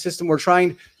outside of the system. We're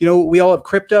trying, you know, we all have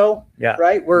crypto,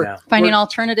 right? We're finding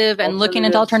alternative and looking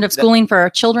into alternative schooling for our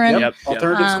children.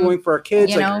 Alternative schooling for our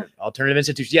kids. You know, alternative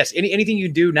institutions. Yes. Anything you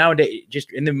do nowadays,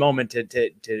 just in the moment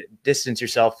to distance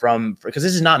yourself from, because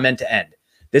this is not meant to end.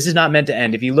 This is not meant to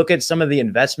end. If you look at some of the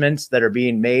investments that are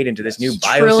being made into this new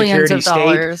biosecurity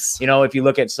state, you know, if you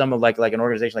look at some of like an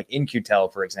organization like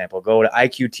InQtel, for example, go to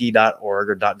iqt.org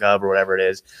or .gov or whatever it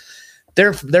is.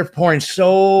 They're pouring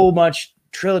so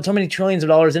many trillions of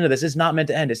dollars into this. It's not meant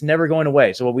to end. It's never going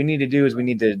away. So what we need to do is we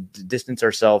need to distance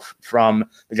ourselves from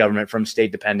the government, from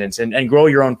state dependence, and grow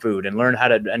your own food and learn how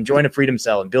to and join a freedom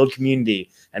cell and build community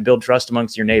and build trust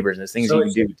amongst your neighbors. And there's things you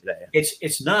can do today.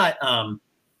 It's not.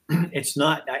 It's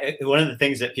not. One of the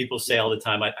things that people say all the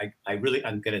time. I'm going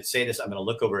to say this. I'm going to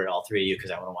look over at all three of you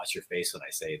because I want to watch your face when I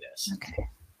say this. Okay.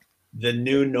 The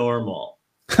new normal.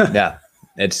 Yeah.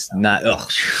 It's not,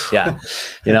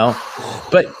 you know,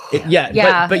 but but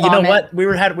you know what? We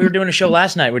were doing a show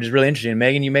last night, which is really interesting.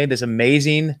 Megan, you made this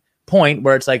amazing point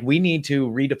where it's like, we need to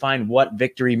redefine what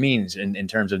victory means in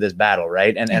terms of this battle.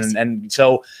 Right. And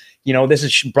so, you know, this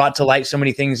is brought to light so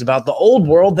many things about the old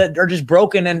world that are just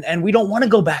broken, and we don't want to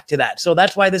go back to that. So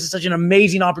that's why this is such an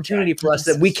amazing opportunity for us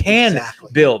that we can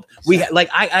build.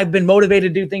 I've been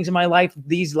motivated to do things in my life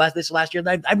this last year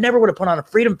that I never would have put on a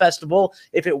freedom festival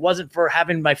if it wasn't for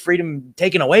having my freedom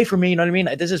taken away from me. You know what I mean?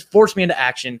 This has forced me into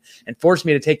action and forced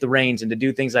me to take the reins and to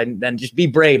do things and just be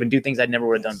brave and do things I never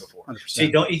would have done before. 100%.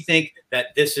 See, don't you think that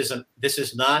this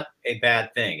is not a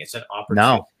bad thing? It's an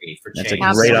opportunity for change. It's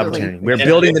a great opportunity. We're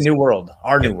building the new world,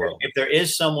 our new world. If there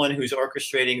is someone who's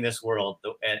orchestrating this world,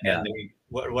 and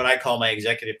what I call my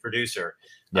executive producer,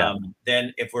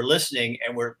 then if we're listening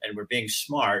and we're being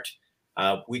smart,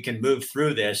 we can move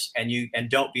through this. And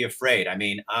don't be afraid. I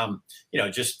mean, you know,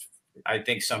 just I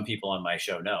think some people on my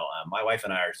show know my wife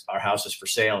and our house is for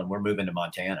sale, and we're moving to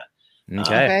Montana.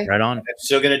 Okay, right on. I'm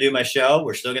still going to do my show.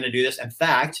 We're still going to do this. In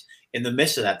fact, in the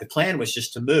midst of that, the plan was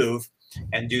just to move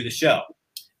and do the show.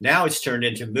 Now it's turned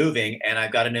into moving, and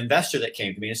I've got an investor that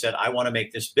came to me and said, I want to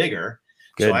make this bigger.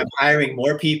 Good. So I'm hiring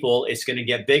more people. It's going to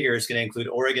get bigger. It's going to include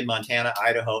Oregon, Montana,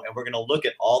 Idaho, and we're going to look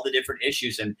at all the different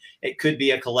issues. And it could be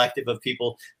a collective of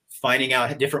people finding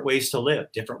out different ways to live,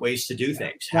 different ways to do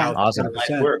things, how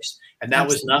life works. And that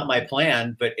was not my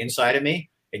plan, but inside of me,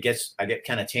 I get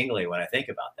kind of tingly when I think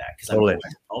about that, because I'm like,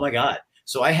 oh my God.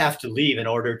 So I have to leave in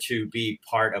order to be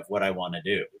part of what I want to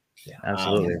do. Yeah,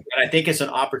 absolutely. And I think it's an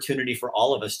opportunity for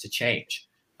all of us to change.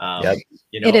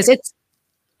 You know, it is.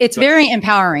 It's very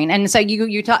empowering. And so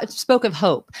you spoke of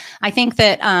hope. I think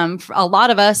that a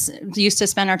lot of us used to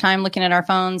spend our time looking at our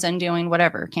phones and doing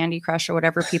whatever, Candy Crush or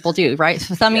whatever people do, right?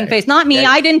 Thumbing face. Not me.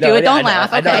 I didn't do it. Don't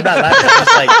laugh. Okay. I'm not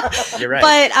laughing. You're right.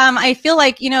 But I feel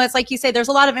like, you know, it's like you say, there's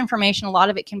a lot of information. A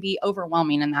lot of it can be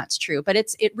overwhelming, and that's true. But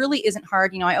it really isn't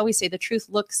hard. You know, I always say the truth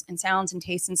looks and sounds and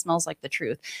tastes and smells like the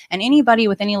truth. And anybody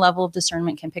with any level of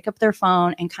discernment can pick up their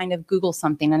phone and kind of Google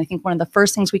something. And I think one of the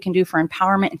first things we can do for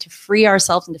empowerment and to free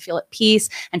ourselves and to feel at peace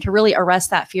and to really arrest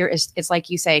that fear is like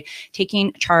you say,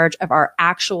 taking charge of our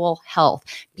actual health,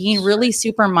 being really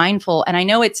super mindful. And I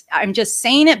know I'm just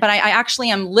saying it, but I actually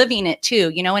am living it too,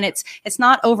 you know, and it's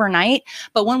not overnight,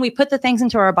 but when we put the things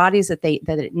into our bodies that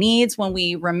it needs, when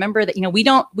we remember that, you know, we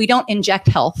don't inject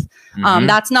health.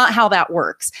 That's not how that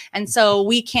works. And so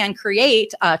we can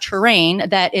create a terrain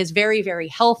that is very, very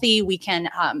healthy. We can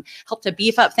help to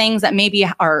beef up things that maybe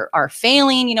are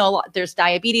failing. You know, there's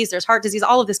diabetes, there's heart disease,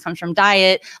 all of this comes from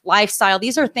diet, lifestyle.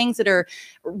 These are things that are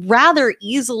rather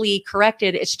easily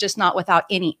corrected. It's just not without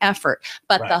any effort.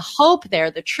 But the hope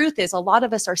there, the truth is, a lot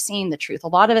of us are seeing the truth. A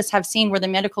lot of us have seen where the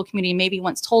medical community maybe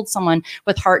once told someone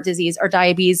with heart disease or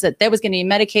diabetes that there was going to be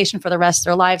medication for the rest of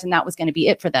their lives, and that was going to be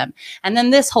it for them. And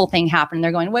then this whole thing happened.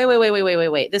 They're going,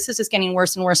 wait. This is just getting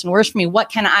worse and worse and worse for me. What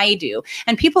can I do?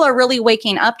 And people are really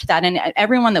waking up to that. And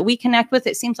everyone that we connect with,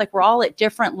 it seems like we're all at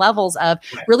different levels of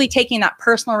really taking that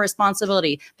personal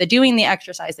responsibility, the doing the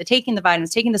exercise, the taking the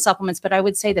vitamins, taking the supplements. But I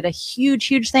would say that a huge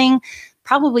thing,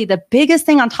 probably the biggest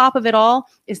thing on top of it all,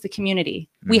 is the community.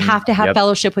 We have to have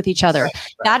fellowship with each other.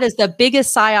 That is the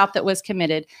biggest psyop that was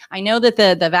committed. I know that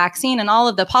the vaccine and all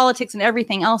of the politics and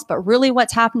everything else, but really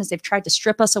what's happened is they've tried to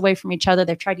strip us away from each other.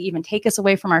 They've tried to even take us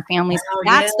away from our families.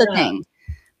 That's the thing.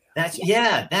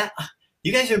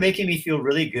 You guys are making me feel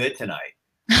really good tonight.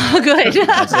 Good.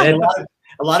 That's it.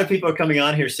 A lot of people are coming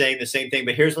on here saying the same thing,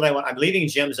 but here's what I want. I'm leaving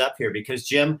Jim's up here because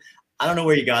Jim, I don't know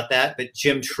where you got that, but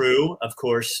Jim True, of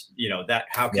course, you know that.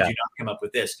 How could you not come up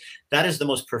with this? That is the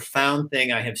most profound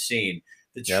thing I have seen.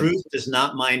 The truth does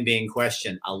not mind being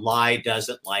questioned. A lie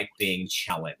doesn't like being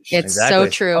challenged. It's so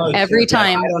true. Every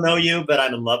time. I don't know you, but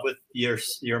I'm in love with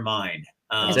your mind.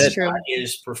 It's true. That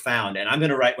is profound. And I'm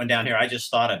going to write one down here I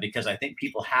just thought of because I think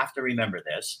people have to remember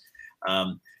this.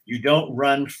 You don't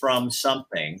run from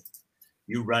something.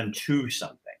 You run to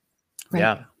something. Right.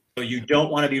 Yeah. So you don't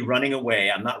want to be running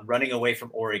away. I'm not running away from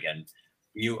Oregon.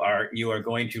 You are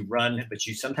going to run, but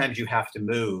sometimes you have to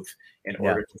move in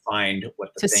order to find what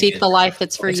the to thing seek is. the life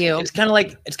that's for you. It's kind of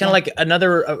like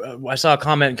another. I saw a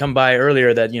comment come by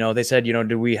earlier that they said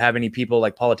do we have any people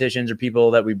like politicians or people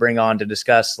that we bring on to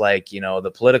discuss like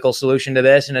the political solution to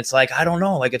this? And it's like I don't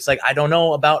know. Like it's like I don't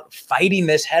know about fighting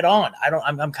this head on.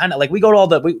 I'm kind of like we go to all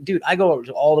the I go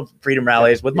to all the freedom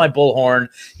rallies with my bullhorn.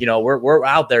 We're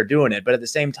out there doing it, but at the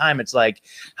same time, it's like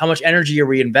how much energy are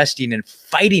we investing in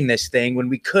fighting this thing when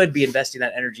we could be investing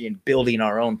that energy in building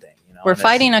our own thing? We're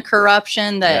fighting a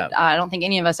corruption that I don't think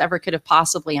any of us ever could have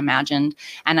possibly imagined.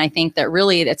 And I think that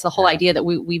really it's the whole idea that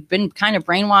we've been kind of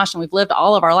brainwashed and we've lived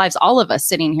all of our lives, all of us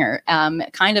sitting here,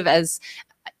 kind of as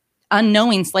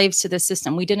unknowing slaves to this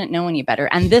system. We didn't know any better.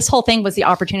 And this whole thing was the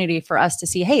opportunity for us to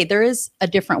see, hey, there is a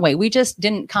different way. We just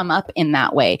didn't come up in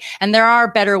that way. And there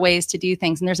are better ways to do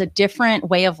things. And there's a different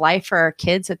way of life for our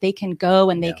kids that they can go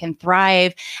and they can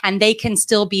thrive and they can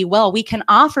still be well. We can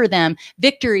offer them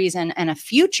victories and a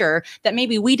future that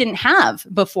maybe we didn't have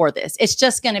before this. It's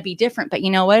just going to be different. But you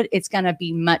know what? It's going to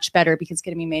be much better because it's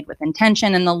going to be made with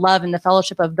intention and the love and the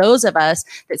fellowship of those of us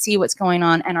that see what's going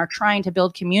on and are trying to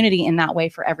build community in that way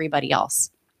for everybody else.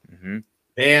 Mm-hmm.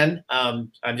 Van, I'm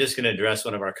just going to address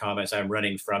one of our comments. I'm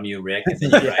running from you, Rick. And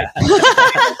then you're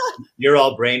right. You're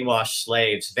all brainwashed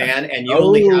slaves, Van, and you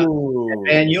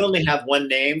only have one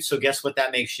name. So guess what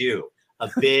that makes you? A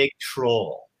big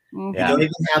troll. Mm-hmm. You don't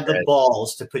even have the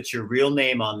balls to put your real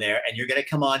name on there, and you're going to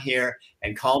come on here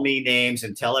and call me names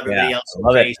and tell everybody else.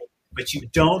 But you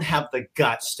don't have the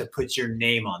guts to put your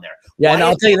name on there. Yeah, and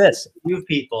I'll tell you this: you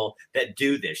people that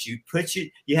do this, you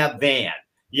have Van.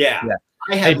 Yeah.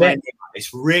 I have hey, my name on.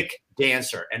 It's Rick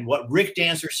Dancer. And what Rick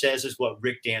Dancer says is what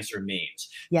Rick Dancer means.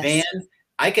 Yes. Van,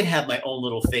 I could have my own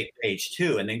little fake page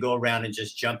too, and then go around and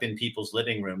just jump in people's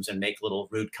living rooms and make little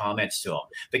rude comments to them.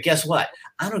 But guess what?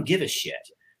 I don't give a shit.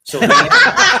 So Van,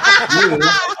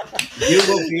 you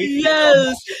will be.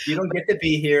 Yes. You don't get to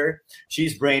be here.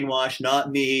 She's brainwashed, not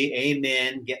me.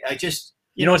 Amen.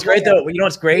 You know what's great though? You know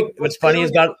what's great? What's funny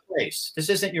is about this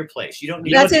isn't your place. You don't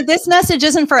need. That's it. This message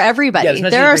isn't for everybody.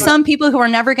 There are some people who are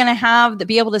never going to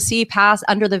be able to see past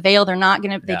under the veil. They're not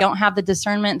going to. They don't have the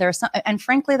discernment. There's some, and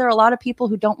frankly, there are a lot of people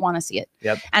who don't want to see it.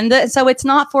 Yep. And so it's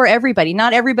not for everybody.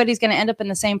 Not everybody's going to end up in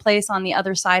the same place on the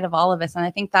other side of all of us. And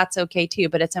I think that's okay too.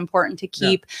 But it's important to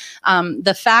keep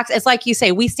the facts. It's like you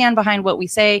say, we stand behind what we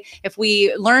say. If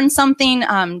we learn something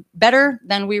better,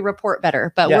 then we report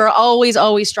better. But we're always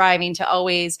striving to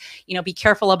always, be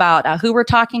careful about who we're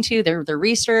talking to, the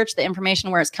research, the information,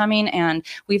 where it's coming. And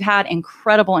we've had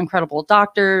incredible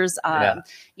doctors,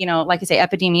 like I say,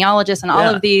 epidemiologists and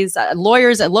all of these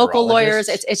lawyers, local lawyers.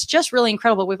 It's just really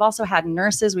incredible. We've also had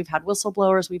nurses, we've had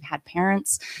whistleblowers, we've had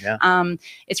parents.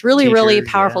 It's really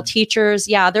powerful. Teachers.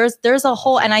 There's a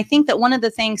whole, and I think that one of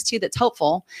the things too that's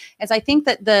hopeful is I think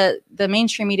that the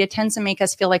mainstream media tends to make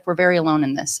us feel like we're very alone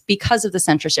in this because of the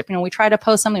censorship. We try to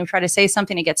post something, we try to say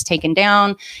something, it gets taken down.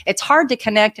 It's hard to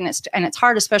connect, and it's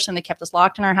hard, especially when they kept us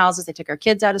locked in our houses. They took our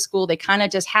kids out of school. They kind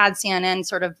of just had CNN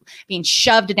sort of being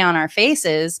shoved down our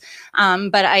faces.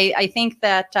 But I think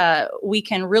that we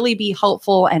can really be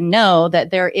hopeful and know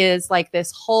that there is like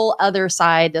this whole other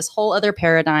side, this whole other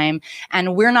paradigm,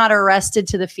 and we're not arrested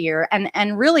to the fear.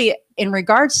 And really, in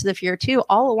regards to the fear too,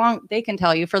 all along, they can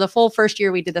tell you for the full first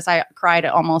year we did this, I cried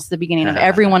at almost the beginning of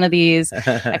every one of these.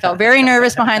 I felt very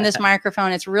nervous behind this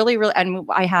microphone. It's really, and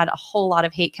I had a whole lot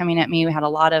of hate coming at me. We had a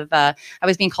lot of, I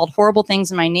was being called horrible things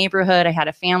in my neighborhood. I had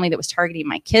a family that was targeting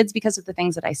my kids because of the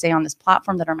things that I say on this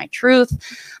platform that are my truth.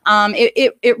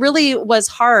 It really was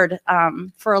hard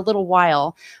for a little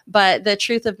while, but the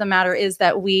truth of the matter is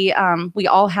that we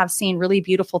all have seen really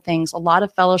beautiful things, a lot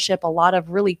of fellowship, a lot of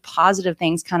really positive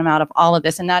things come out of all of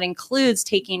this. And that includes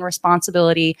taking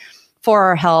responsibility for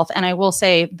our health. And I will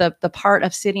say the part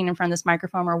of sitting in front of this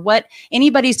microphone or what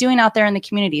anybody's doing out there in the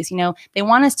communities, they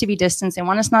want us to be distanced. They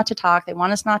want us not to talk. They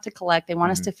want us not to collect. They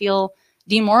want us to feel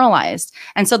demoralized.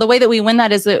 And so the way that we win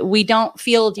that is that we don't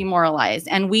feel demoralized,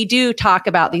 and we do talk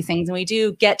about these things, and we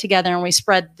do get together and we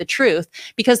spread the truth,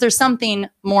 because there's something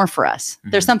more for us.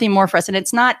 There's something more for us. And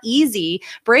it's not easy.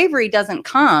 Bravery doesn't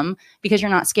come because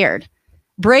you're not scared.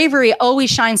 Bravery always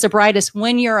shines the brightest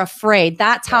when you're afraid.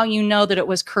 That's how you know that it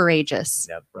was courageous.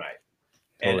 Yep. Right.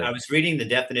 Totally. And I was reading the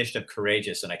definition of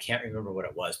courageous, and I can't remember what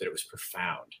it was, but it was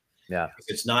profound. Yeah.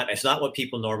 It's not what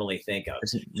people normally think of.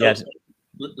 Yes.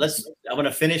 I'm going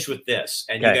to finish with this,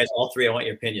 and you guys, all three, I want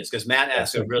your opinions, because Matt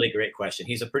asked a really great question.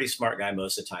 He's a pretty smart guy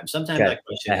most of the time. Sometimes that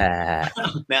question,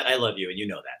 Matt, I love you, and you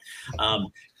know that.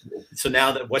 So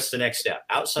now what's the next step?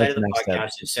 Outside of the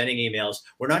podcast and sending emails,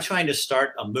 we're not trying to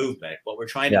start a movement. What we're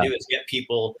trying to do is get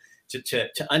people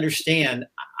to understand.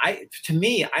 To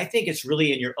me, I think it's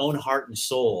really in your own heart and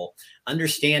soul,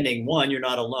 understanding, one, you're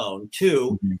not alone.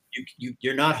 Two,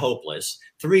 you're not hopeless.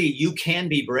 Three, you can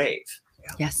be brave.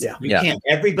 Yes. You can.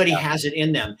 Everybody has it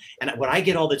in them. And what I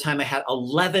get all the time, I had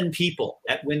 11 people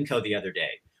at Winco the other day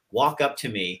walk up to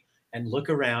me and look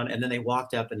around, and then they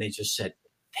walked up and they just said,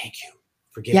 "Thank you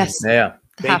for giving me.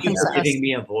 Thank you for giving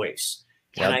me a voice."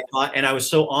 And I thought, and I was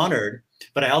so honored,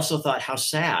 but I also thought, how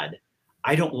sad.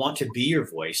 I don't want to be your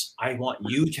voice. I want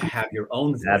you to have your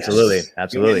own voice. Absolutely.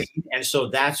 Absolutely. And so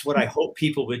that's what I hope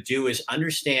people would do, is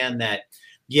understand that,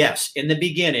 yes, in the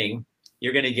beginning,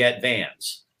 you're going to get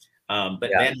Vans. But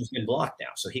Van has been blocked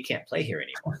now, so he can't play here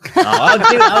anymore. I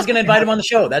was going to invite him on the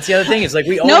show. That's the other thing. It's like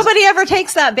nobody ever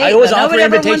takes that bait. I always offer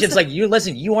invitations. Like, you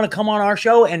listen, you want to come on our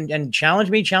show and challenge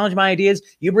me, challenge my ideas.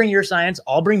 You bring your science,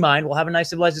 I'll bring mine. We'll have a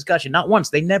nice civilized discussion. Not once.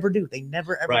 They never do. They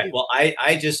never ever do. Well,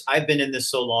 I've been in this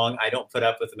so long, I don't put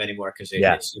up with them anymore, because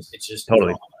it's just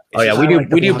totally.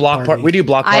 We do block parties.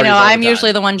 I know. I'm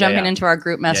usually the one jumping into our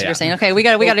group messenger saying, "Okay, we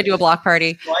got to do a block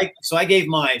party." So I gave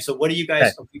mine. So what do you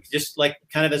guys just like,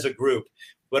 kind of as a group?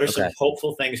 What are some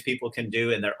hopeful things people can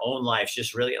do in their own lives?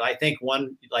 Just really, I think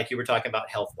one, like you were talking about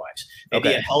health-wise,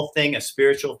 maybe a health thing, a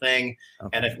spiritual thing,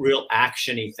 and a real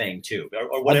action-y thing too,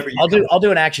 or whatever. I'll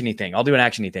do an action-y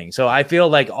thing. So I feel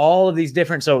like all of these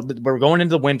different. So we're going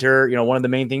into the winter. You know, one of the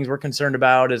main things we're concerned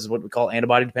about is what we call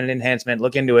antibody-dependent enhancement.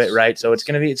 Look into it, right? So it's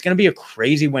gonna be a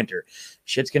crazy winter.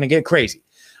 Shit's gonna get crazy.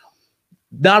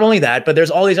 Not only that, but there's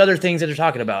all these other things that they're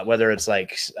talking about, whether it's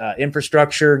like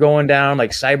infrastructure going down,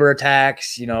 like cyber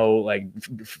attacks, you know, like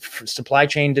supply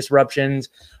chain disruptions.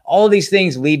 All of these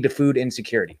things lead to food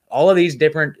insecurity. All of these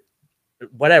different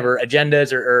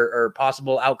agendas or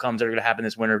possible outcomes that are going to happen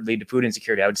this winter lead to food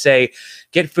insecurity. I would say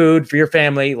get food for your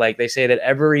family. Like they say that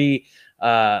every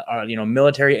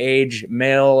military age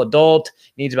male adult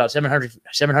needs about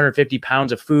 750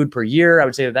 pounds of food per year. I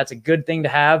would say that that's a good thing to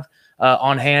have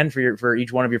on hand for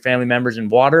each one of your family members,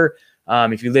 and water.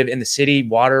 If you live in the city,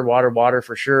 water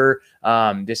for sure.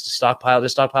 Just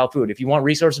stockpile food. If you want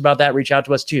resources about that, reach out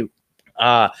to us too.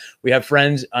 We have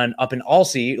friends up in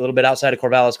Alsea, a little bit outside of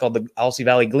Corvallis, called the Alsea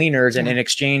Valley Gleaners, and in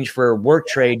exchange for work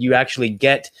trade, you actually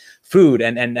get food,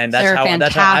 and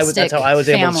that's how I was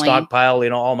able to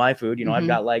stockpile, all my food. I've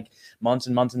got like months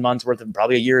and months and months worth of,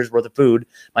 probably a year's worth of food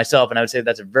myself, and I would say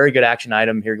that's a very good action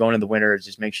item here going into the winter, is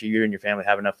just make sure you and your family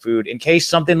have enough food in case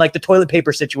something like the toilet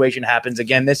paper situation happens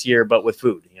again this year, but with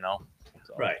food.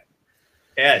 So. Right.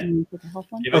 Ed,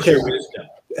 give us your wisdom.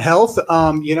 Health.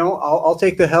 I'll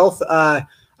take the health. I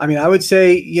would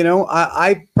say,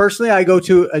 I personally, I go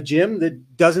to a gym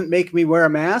that doesn't make me wear a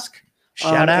mask.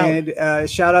 Shout out. And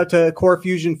shout out to Core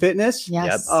Fusion Fitness.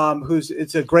 Yes.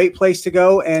 It's a great place to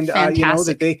go. And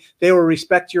that they will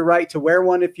respect your right to wear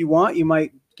one if you want. You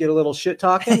might get a little shit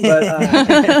talking,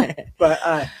 but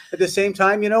at the same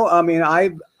time,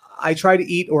 I try to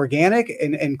eat organic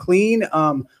and clean.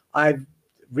 I've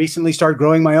recently started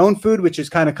growing my own food, which is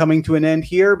kind of coming to an end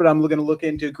here, but I'm going to look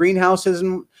into greenhouses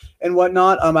and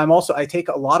whatnot. I take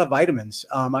a lot of vitamins.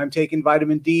 I'm taking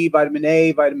vitamin D, vitamin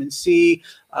A, vitamin C,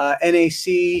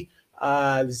 NAC,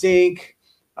 zinc.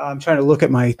 I'm trying to look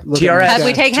at my TRS.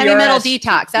 We take heavy metal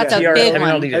detox. That's a big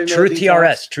one. Truth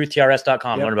TRS,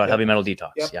 truthtrs.com. Learn about heavy metal detox.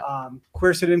 Yep. Yeah.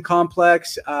 Quercetin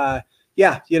complex. I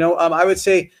would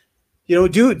say,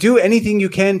 do anything you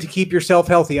can to keep yourself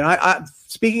healthy. And I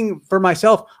speaking for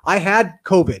myself, I had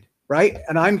COVID, right?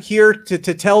 And I'm here to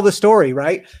tell the story,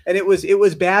 right? And it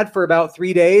was bad for about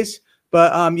 3 days,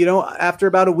 but after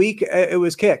about a week, it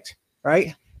was kicked,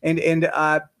 right? And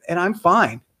I'm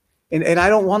fine. And I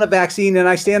don't want a vaccine, and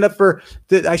I stand up for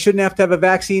that. I shouldn't have to have a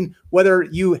vaccine whether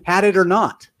you had it or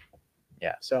not.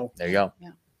 Yeah. So there you go.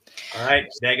 Yeah. All right,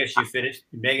 Vegas, you finished.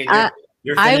 Megan,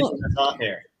 you're finished on the top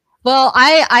there. Well,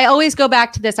 I always go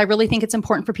back to this. I really think it's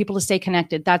important for people to stay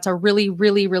connected. That's a really,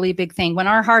 really, really big thing. When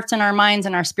our hearts and our minds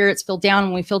and our spirits feel down,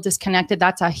 when we feel disconnected,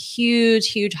 that's a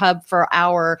huge, huge hub for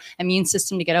our immune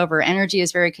system to get over. Energy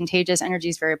is very contagious. Energy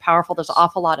is very powerful. There's an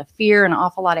awful lot of fear and an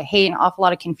awful lot of hate and an awful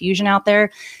lot of confusion out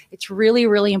there. It's really,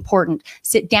 really important.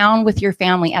 Sit down with your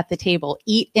family at the table.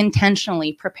 Eat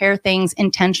intentionally. Prepare things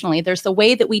intentionally. There's the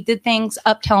way that we did things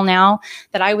up till now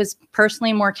that I was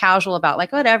personally more casual about,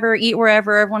 like whatever, eat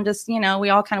wherever, everyone just, we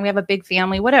all we have a big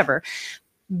family, whatever.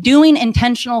 Doing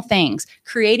intentional things,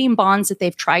 creating bonds that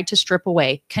they've tried to strip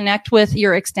away, connect with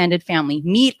your extended family,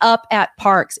 meet up at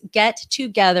parks, get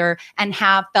together and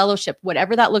have fellowship,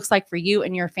 whatever that looks like for you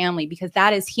and your family, because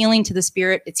that is healing to the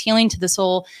spirit. It's healing to the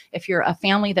soul. If you're a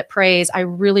family that prays, I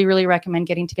really, really recommend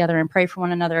getting together and pray for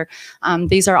one another.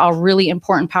 These are all really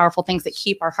important, powerful things that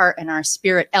keep our heart and our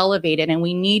spirit elevated. And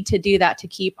we need to do that to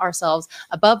keep ourselves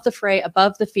above the fray,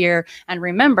 above the fear. And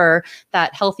remember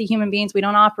that healthy human beings, we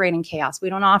don't operate in chaos. We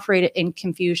don't operate in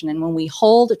confusion. And when we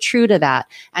hold true to that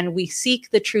and we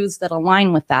seek the truths that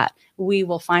align with that, we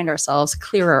will find ourselves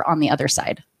clearer on the other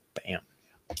side. Bam.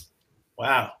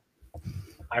 Wow.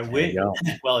 I win.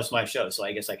 Well, it's my show, so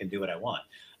I guess I can do what I want.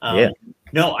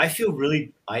 No, I feel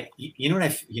really, I hate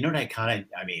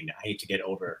to get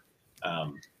over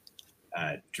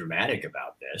dramatic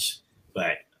about this,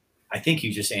 but I think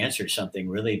you just answered something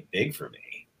really big for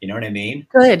me. You know what I mean?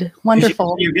 Good.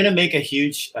 Wonderful. You're going to make a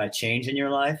huge change in your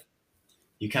life.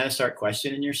 You kind of start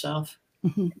questioning yourself,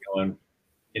 going,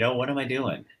 what am I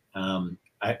doing?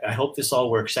 I hope this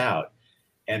all works out.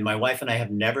 And my wife and I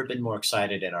have never been more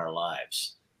excited in our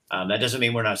lives. That doesn't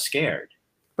mean we're not scared.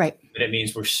 Right. But it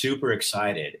means we're super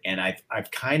excited. And I've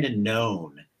kind of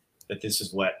known that this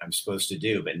is what I'm supposed to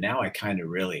do. But now I kind of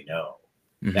really know.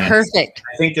 Perfect.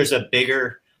 I think there's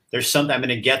something I'm going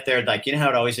to get there. Like, how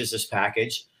it always is this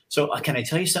package. So can I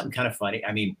tell you something kind of funny?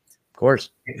 I mean, of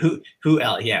course. Who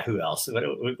else? Yeah, who else?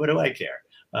 What do I care?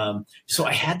 So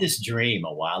I had this dream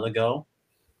a while ago,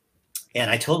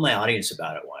 and I told my audience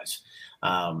about it once.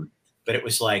 But it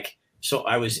was like, so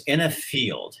I was in a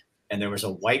field, and there was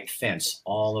a white fence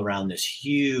all around this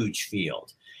huge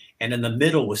field, and in the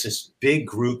middle was this big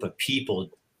group of people,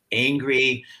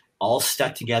 angry, all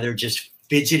stuck together, just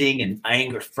fidgeting and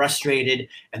angry, frustrated.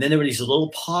 And then there were these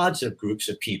little pods of groups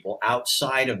of people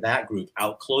outside of that group,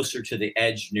 out closer to the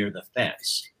edge near the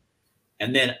fence.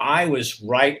 And then I was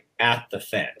right at the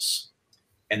fence.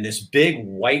 And this big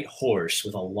white horse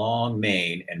with a long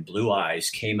mane and blue eyes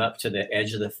came up to the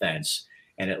edge of the fence,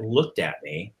 and it looked at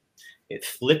me. It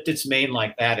flipped its mane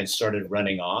like that and started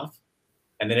running off.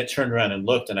 And then it turned around and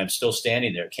looked, and I'm still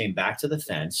standing there. It came back to the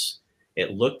fence.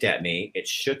 It looked at me. It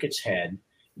shook its head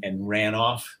and ran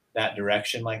off that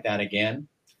direction like that again.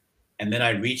 And then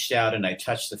I reached out and I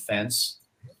touched the fence,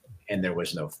 and there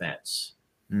was no fence.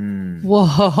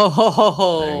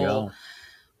 Whoa. There you go.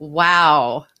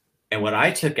 Wow. And what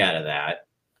I took out of that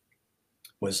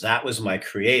was my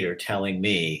creator telling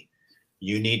me,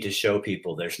 you need to show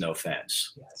people there's no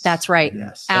fence. Yes. That's right.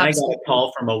 Yes. And I got a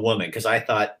call from a woman, because I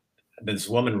thought, this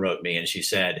woman wrote me and she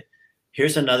said,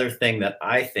 here's another thing that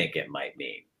I think it might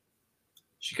mean.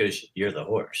 She goes, you're the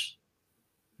horse.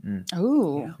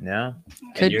 Ooh. Yeah.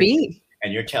 Could be.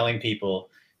 And you're telling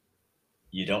people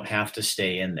you don't have to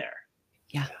stay in there.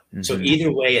 Yeah. So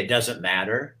either way, it doesn't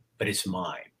matter, but it's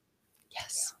mine.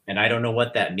 Yes. And I don't know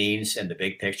what that means in the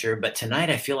big picture, but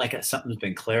tonight I feel like something's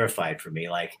been clarified for me.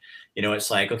 Like, it's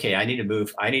like, okay, I need to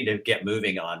move. I need to get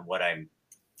moving on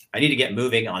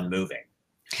moving.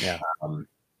 Yeah.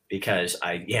 because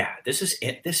this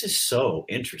is so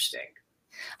interesting.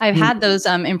 I've had those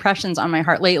impressions on my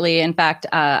heart lately. In fact,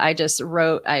 I just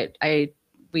wrote,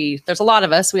 there's a lot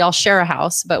of us, we all share a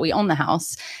house, but we own the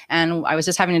house. And I was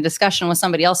just having a discussion with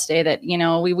somebody else today that,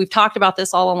 we've talked about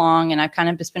this all along, and I've kind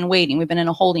of just been waiting. We've been in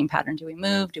a holding pattern. Do we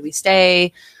move? Do we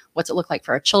stay? What's it look like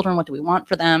for our children? What do we want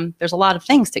for them? There's a lot of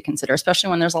things to consider, especially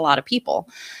when there's a lot of people.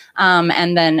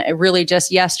 And then it really just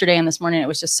yesterday and this morning, it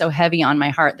was just so heavy on my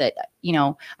heart that,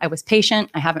 I was patient.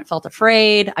 I haven't felt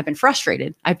afraid. I've been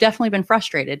frustrated. I've definitely been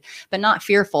frustrated, but not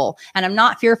fearful. And I'm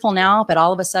not fearful now, but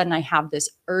all of a sudden I have this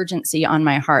urgency on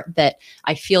my heart that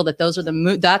I feel that those are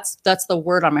that's the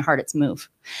word on my heart. It's move.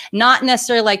 Not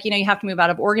necessarily like, you have to move out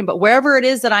of Oregon, but wherever it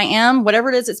is that I am, whatever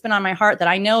it is that's been on my heart, that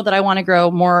I know that I want to grow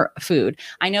more food.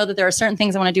 I know that there are certain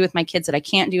things I want to do with my kids that I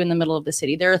can't do in the middle of the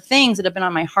city. There are things that have been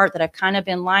on my heart that I've kind of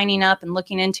been lining up and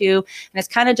looking into, and it's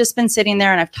kind of just been sitting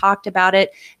there, and I've talked about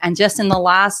it. And just in the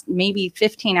last maybe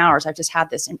 15 hours, I've just had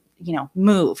this,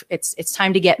 move. It's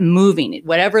time to get moving.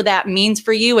 Whatever that means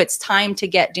for you, it's time to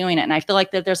get doing it. And I feel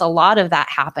like that there's a lot of that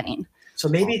happening. So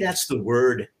maybe that's the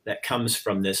word that comes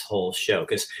from this whole show.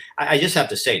 Because I just have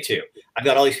to say too, I've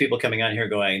got all these people coming on here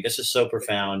going, this is so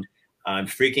profound. I'm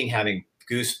freaking having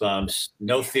goosebumps,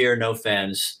 no fear, no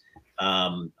offense.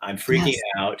 I'm freaking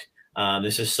out.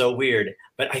 This is so weird.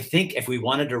 But I think if we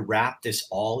wanted to wrap this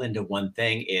all into one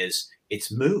thing,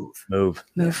 it's move.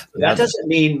 That doesn't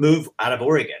mean move out of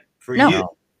Oregon for you.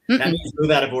 That means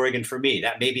move out of Oregon for me.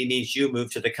 That maybe means you move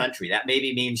to the country. That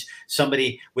maybe means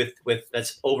somebody with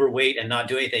that's overweight and not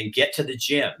doing anything, get to the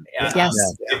gym. Yes.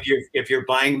 If you're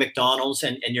buying McDonald's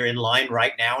and you're in line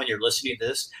right now and you're listening to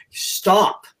this,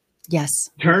 stop. Yes.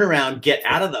 Turn around, get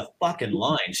out of the fucking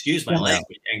line, excuse my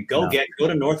language, and go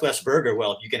to Northwest Burger.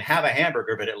 Well, you can have a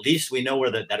hamburger, but at least we know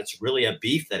where that it's really a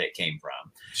beef that it came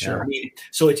from. Sure. I mean,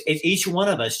 so it's each one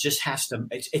of us just has to,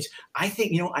 I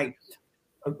think,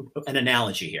 an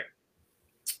analogy here.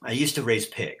 I used to raise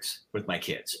pigs with my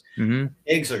kids.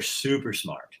 Pigs are super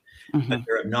smart, but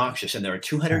they're obnoxious, and they're a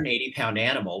 280-pound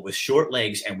animal with short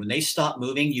legs. And when they stop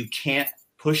moving, you can't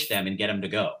push them and get them to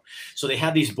go. So they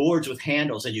have these boards with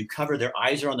handles, and you cover their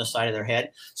eyes are on the side of their head.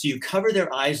 So you cover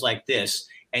their eyes like this,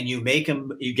 and you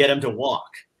get them to walk.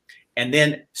 And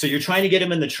then, so you're trying to get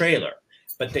them in the trailer,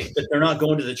 but they're not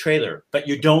going to the trailer, but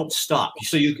you don't stop.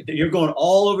 So you're going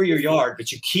all over your yard,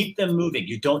 but you keep them moving.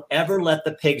 You don't ever let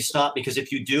the pig stop, because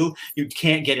if you do, you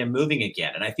can't get him moving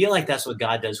again. And I feel like that's what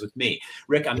God does with me.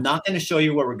 Rick, I'm not going to show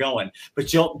you where we're going,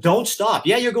 but don't stop.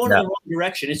 Yeah, you're going in the wrong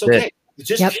direction. It's okay.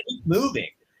 Just keep moving.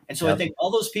 And so I think all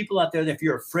those people out there, that if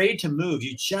you're afraid to move,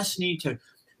 you just need to,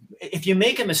 if you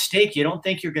make a mistake, you don't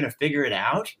think you're going to figure it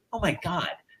out. Oh my God.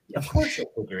 Of course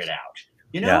you'll figure it out,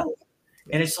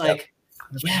 And it's like,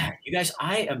 you guys,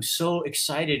 I am so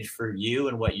excited for you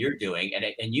and what you're doing.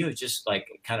 And you have just like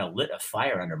kind of lit a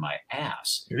fire under my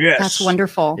ass. Yes. That's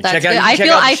wonderful. That's good. I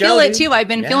feel it too. I've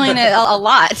been feeling it a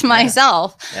lot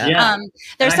myself.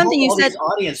 There's something you said.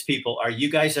 Audience people, are you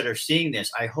guys that are seeing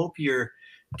this? I hope you're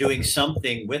doing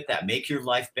something with that. Make your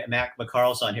life, Mac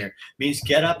McCarl's on here, means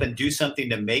get up and do something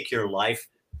to make your life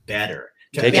better.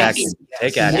 Take action.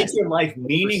 Take action. Make your life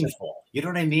meaningful. You know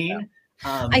what I mean?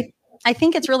 I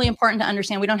think it's really important to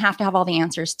understand we don't have to have all the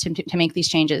answers to make these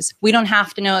changes. We don't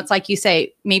have to know. It's like you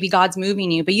say, maybe God's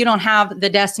moving you, but you don't have the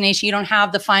destination. You don't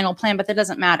have the final plan, but that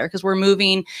doesn't matter, because we're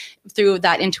moving through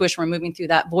that intuition. We're moving through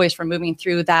that voice. We're moving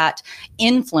through that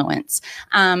influence.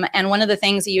 And one of the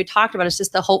things that you talked about is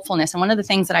just the hopefulness. And one of the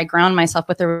things that I ground myself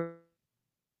with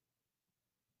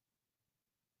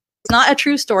it's not a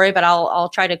true story, but I'll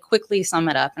try to quickly sum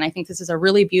it up. And I think this is a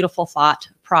really beautiful thought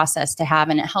process to have.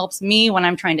 And it helps me when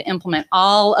I'm trying to implement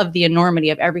all of the enormity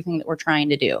of everything that we're trying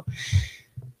to do.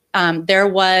 There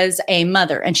was a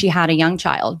mother, and she had a young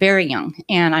child, very young,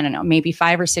 and I don't know, maybe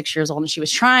 5 or 6 years old. And she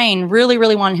was trying, really,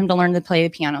 really wanted him to learn to play the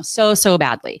piano so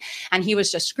badly. And he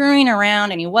was just screwing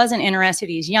around, and he wasn't interested.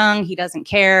 He's young. He doesn't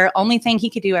care. Only thing he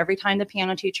could do every time the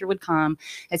piano teacher would come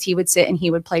is he would sit and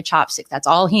he would play chopsticks. That's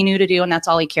all he knew to do, and that's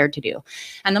all he cared to do.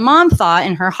 And the mom thought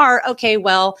in her heart, okay,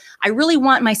 well, I really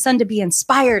want my son to be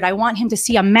inspired. I want him to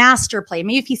see a master play.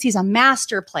 Maybe if he sees a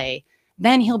master play,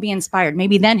 then he'll be inspired.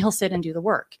 Maybe then he'll sit and do the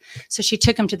work. So she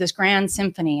took him to this grand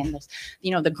symphony, and this,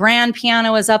 the grand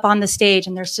piano is up on the stage,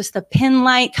 and there's just the pin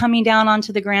light coming down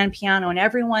onto the grand piano, and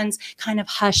everyone's kind of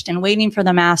hushed and waiting for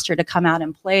the master to come out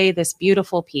and play this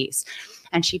beautiful piece.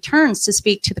 And she turns to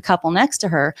speak to the couple next to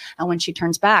her. And when she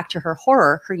turns back, to her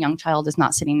horror, her young child is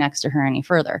not sitting next to her any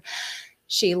further.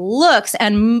 She looks,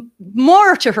 and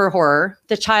more to her horror,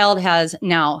 the child has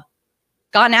now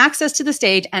gotten access to the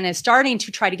stage and is starting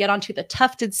to try to get onto the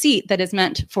tufted seat that is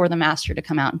meant for the master to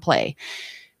come out and play.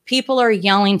 People are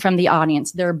yelling from the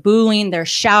audience. They're booing, they're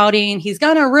shouting, he's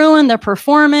going to ruin the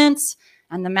performance.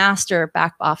 And the master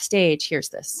back off stage hears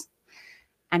this.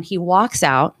 And he walks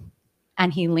out,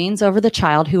 and he leans over the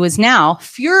child, who is now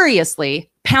furiously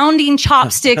pounding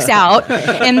chopsticks out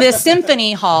in this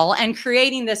symphony hall and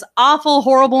creating this awful,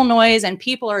 horrible noise. And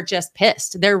people are just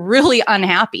pissed. They're really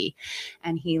unhappy.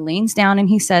 And he leans down and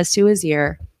he says to his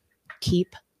ear,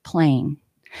 "Keep playing."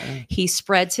 He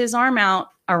spreads his arm out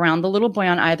around the little boy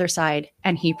on either side,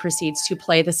 and he proceeds to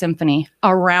play the symphony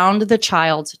around the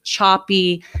child's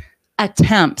choppy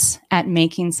attempts at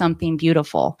making something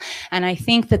beautiful. And I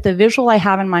think that the visual I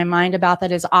have in my mind about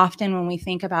that is often when we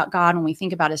think about God, when we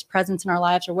think about his presence in our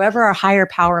lives, or wherever our higher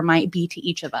power might be to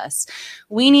each of us,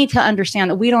 we need to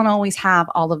understand that we don't always have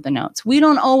all of the notes. We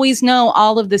don't always know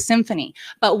all of the symphony.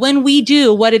 But when we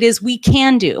do what it is we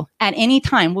can do at any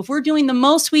time, if we're doing the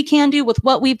most we can do with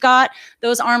what we've got,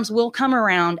 those arms will come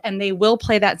around and they will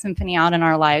play that symphony out in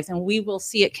our lives, and we will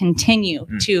see it continue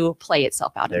to play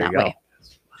itself out in that way.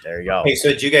 There you go. Hey, so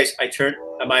did you guys,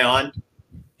 am I on?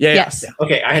 Yeah. Yes.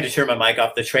 Okay, I had to turn my mic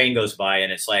off. The train goes by,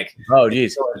 and it's like, Oh,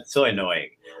 geez. so annoying.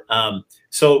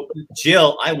 So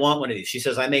Jill, I want one of these. She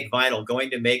says, I make vinyl,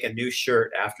 going to make a new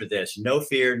shirt after this. No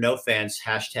fear, no fence,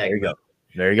 hashtag. There you go.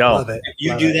 There you go. Love it. If you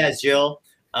Love do it. that, Jill,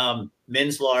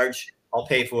 men's large, I'll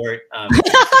pay for it.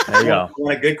 There you go. I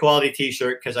want a good quality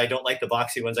t-shirt because I don't like the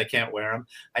boxy ones. I can't wear them.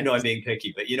 I know I'm being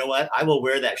picky, but you know what? I will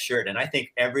wear that shirt. And I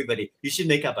think everybody, you should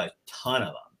make up a ton of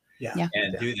them. Yeah.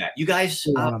 And do that. You guys,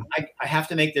 I have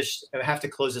to make this, I have to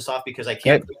close this off because I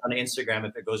can't put it on Instagram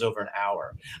if it goes over an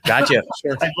hour. Gotcha.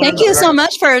 Sure. Thank you so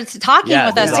much for talking Yeah,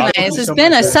 with us this is tonight. awesome. This has So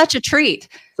been much. such a treat.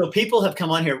 So people have come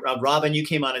on here. Robin, you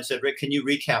came on and said, Rick, can you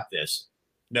recap this?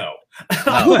 No.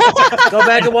 No. Go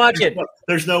back and watch it.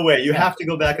 There's no way. You have to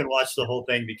go back and watch the whole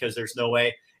thing because there's no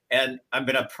way. And I'm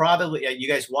going to probably, you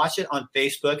guys watch it on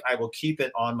Facebook. I will keep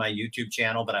it on my YouTube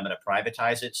channel, but I'm going to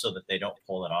privatize it so that they don't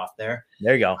pull it off there.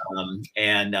 There you go.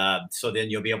 So then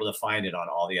you'll be able to find it on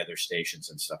all the other stations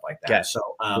and stuff like that. Okay. So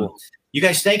Cool. you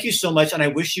guys, thank you so much. And I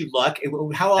wish you luck.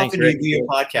 How Thanks, often do you Rick. do your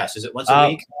podcast? Is it once a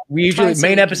week? We usually Twice a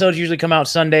main week. episodes usually come out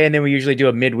Sunday, and then we usually do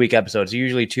a midweek episode. So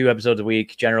usually 2 episodes a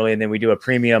week generally, and then we do a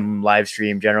premium live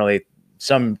stream generally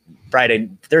some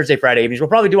Thursday, Friday evenings. We'll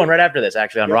probably do one right after this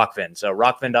actually on Rockfin. So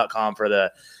rockfin.com for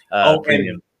the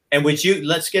premium. And would you,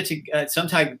 let's get to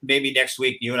sometime maybe next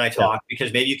week, you and I talk,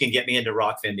 because maybe you can get me into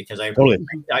Rockfin because Totally.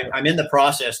 I'm in the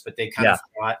process, but they kind of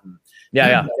forgot.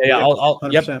 Yeah. I'll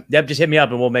yep. 100%. Just hit me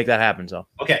up and we'll make that happen. So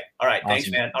Okay. All right. Thanks,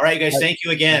 Awesome. man. All right, guys. Thank you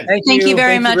again. Thank you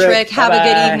very much, Rick. Have a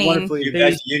good Bye-bye. evening. Wonderful. You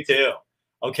guys, you too.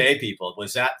 Okay, people.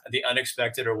 Was that the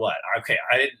unexpected or what? Okay,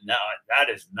 I didn't know. That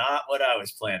is not what I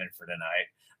was planning for tonight.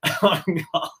 Oh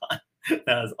God,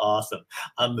 that was awesome.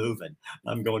 I'm moving.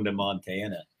 I'm going to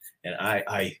Montana, and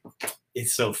I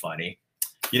it's so funny.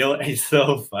 You know, it's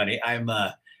so funny.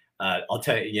 I'll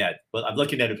tell you. Yeah, well, I'm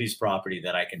looking at a piece of property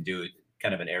that I can do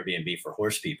kind of an Airbnb for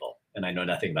horse people, and I know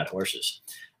nothing about horses.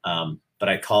 But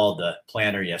I called the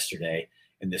planner yesterday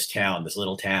in this town, this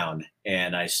little town,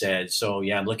 and I said, so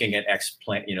yeah, I'm looking at X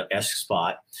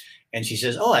spot, and she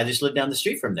says, oh, I just live down the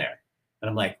street from there, and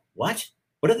I'm like, what?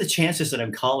 What are the chances that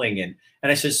I'm calling in?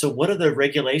 And I said, so what are the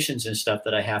regulations and stuff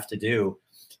that I have to do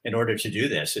in order to do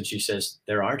this? And she says,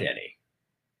 there aren't any.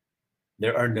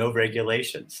 There are no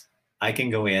regulations. I can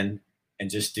go in and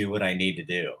just do what I need to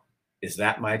do. Is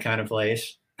that my kind of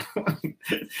place?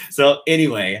 So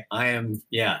anyway, I'm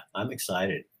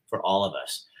excited for all of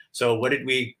us. So what did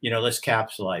we, let's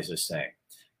capitalize this thing.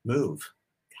 Move.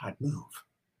 God, move.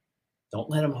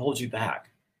 Don't let them hold you back.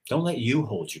 Don't let you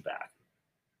hold you back.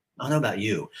 I don't know about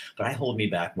you, but I hold me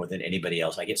back more than anybody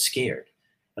else. I get scared.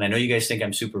 And I know you guys think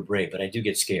I'm super brave, but I do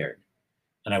get scared.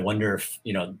 And I wonder if,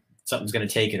 something's going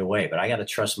to take it away, but I got to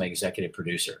trust my executive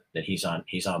producer that he's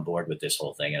on board with this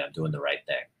whole thing and I'm doing the right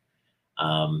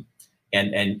thing.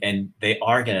 And they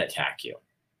are going to attack you.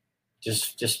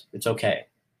 Just it's okay.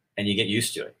 And you get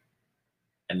used to it.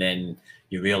 And then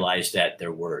you realize that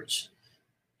they're words.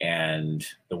 And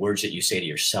the words that you say to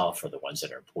yourself are the ones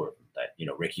that are important. That,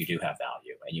 Rick, you do have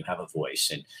value and you have a voice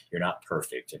and you're not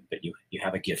perfect, but you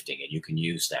have a gifting and you can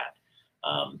use that.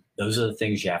 Those are the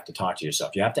things you have to talk to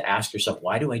yourself. You have to ask yourself,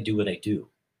 why do I do what I do?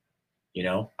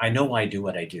 I know why I do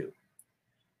what I do.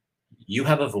 You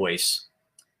have a voice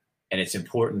and it's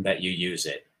important that you use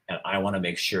it. And I want to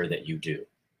make sure that you do.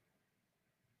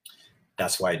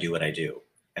 That's why I do what I do.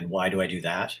 And why do I do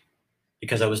that?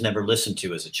 Because I was never listened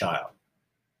to as a child.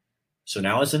 So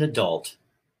now as an adult,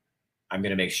 I'm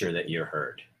going to make sure that you're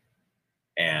heard.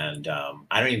 And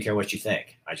I don't even care what you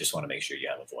think. I just want to make sure you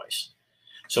have a voice.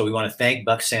 So we want to thank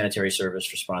Buck Sanitary Service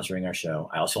for sponsoring our show.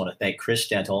 I also want to thank Chris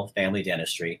Dental, Family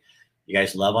Dentistry. You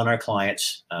guys love on our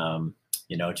clients,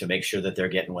 to make sure that they're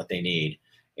getting what they need.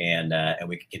 And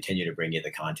we can continue to bring you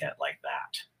the content like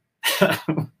that.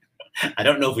 I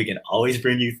don't know if we can always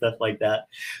bring you stuff like that.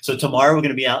 So tomorrow we're going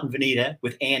to be out in Veneta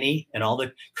with Annie and all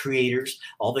the creators,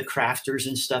 all the crafters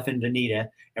and stuff in Veneta.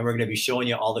 And we're going to be showing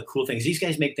you all the cool things. These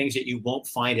guys make things that you won't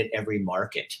find at every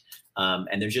market.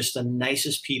 And they're just the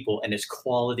nicest people and it's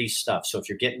quality stuff. So if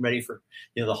you're getting ready for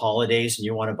the holidays and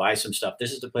you want to buy some stuff,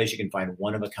 this is the place you can find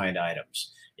one-of-a-kind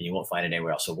items and you won't find it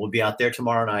anywhere else. So we'll be out there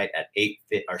tomorrow night at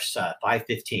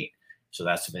 5:15. So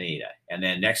that's Veneta. And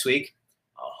then next week,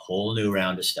 a whole new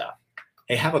round of stuff.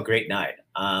 Hey, have a great night.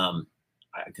 I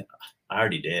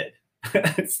already did.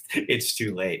 It's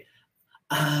too late.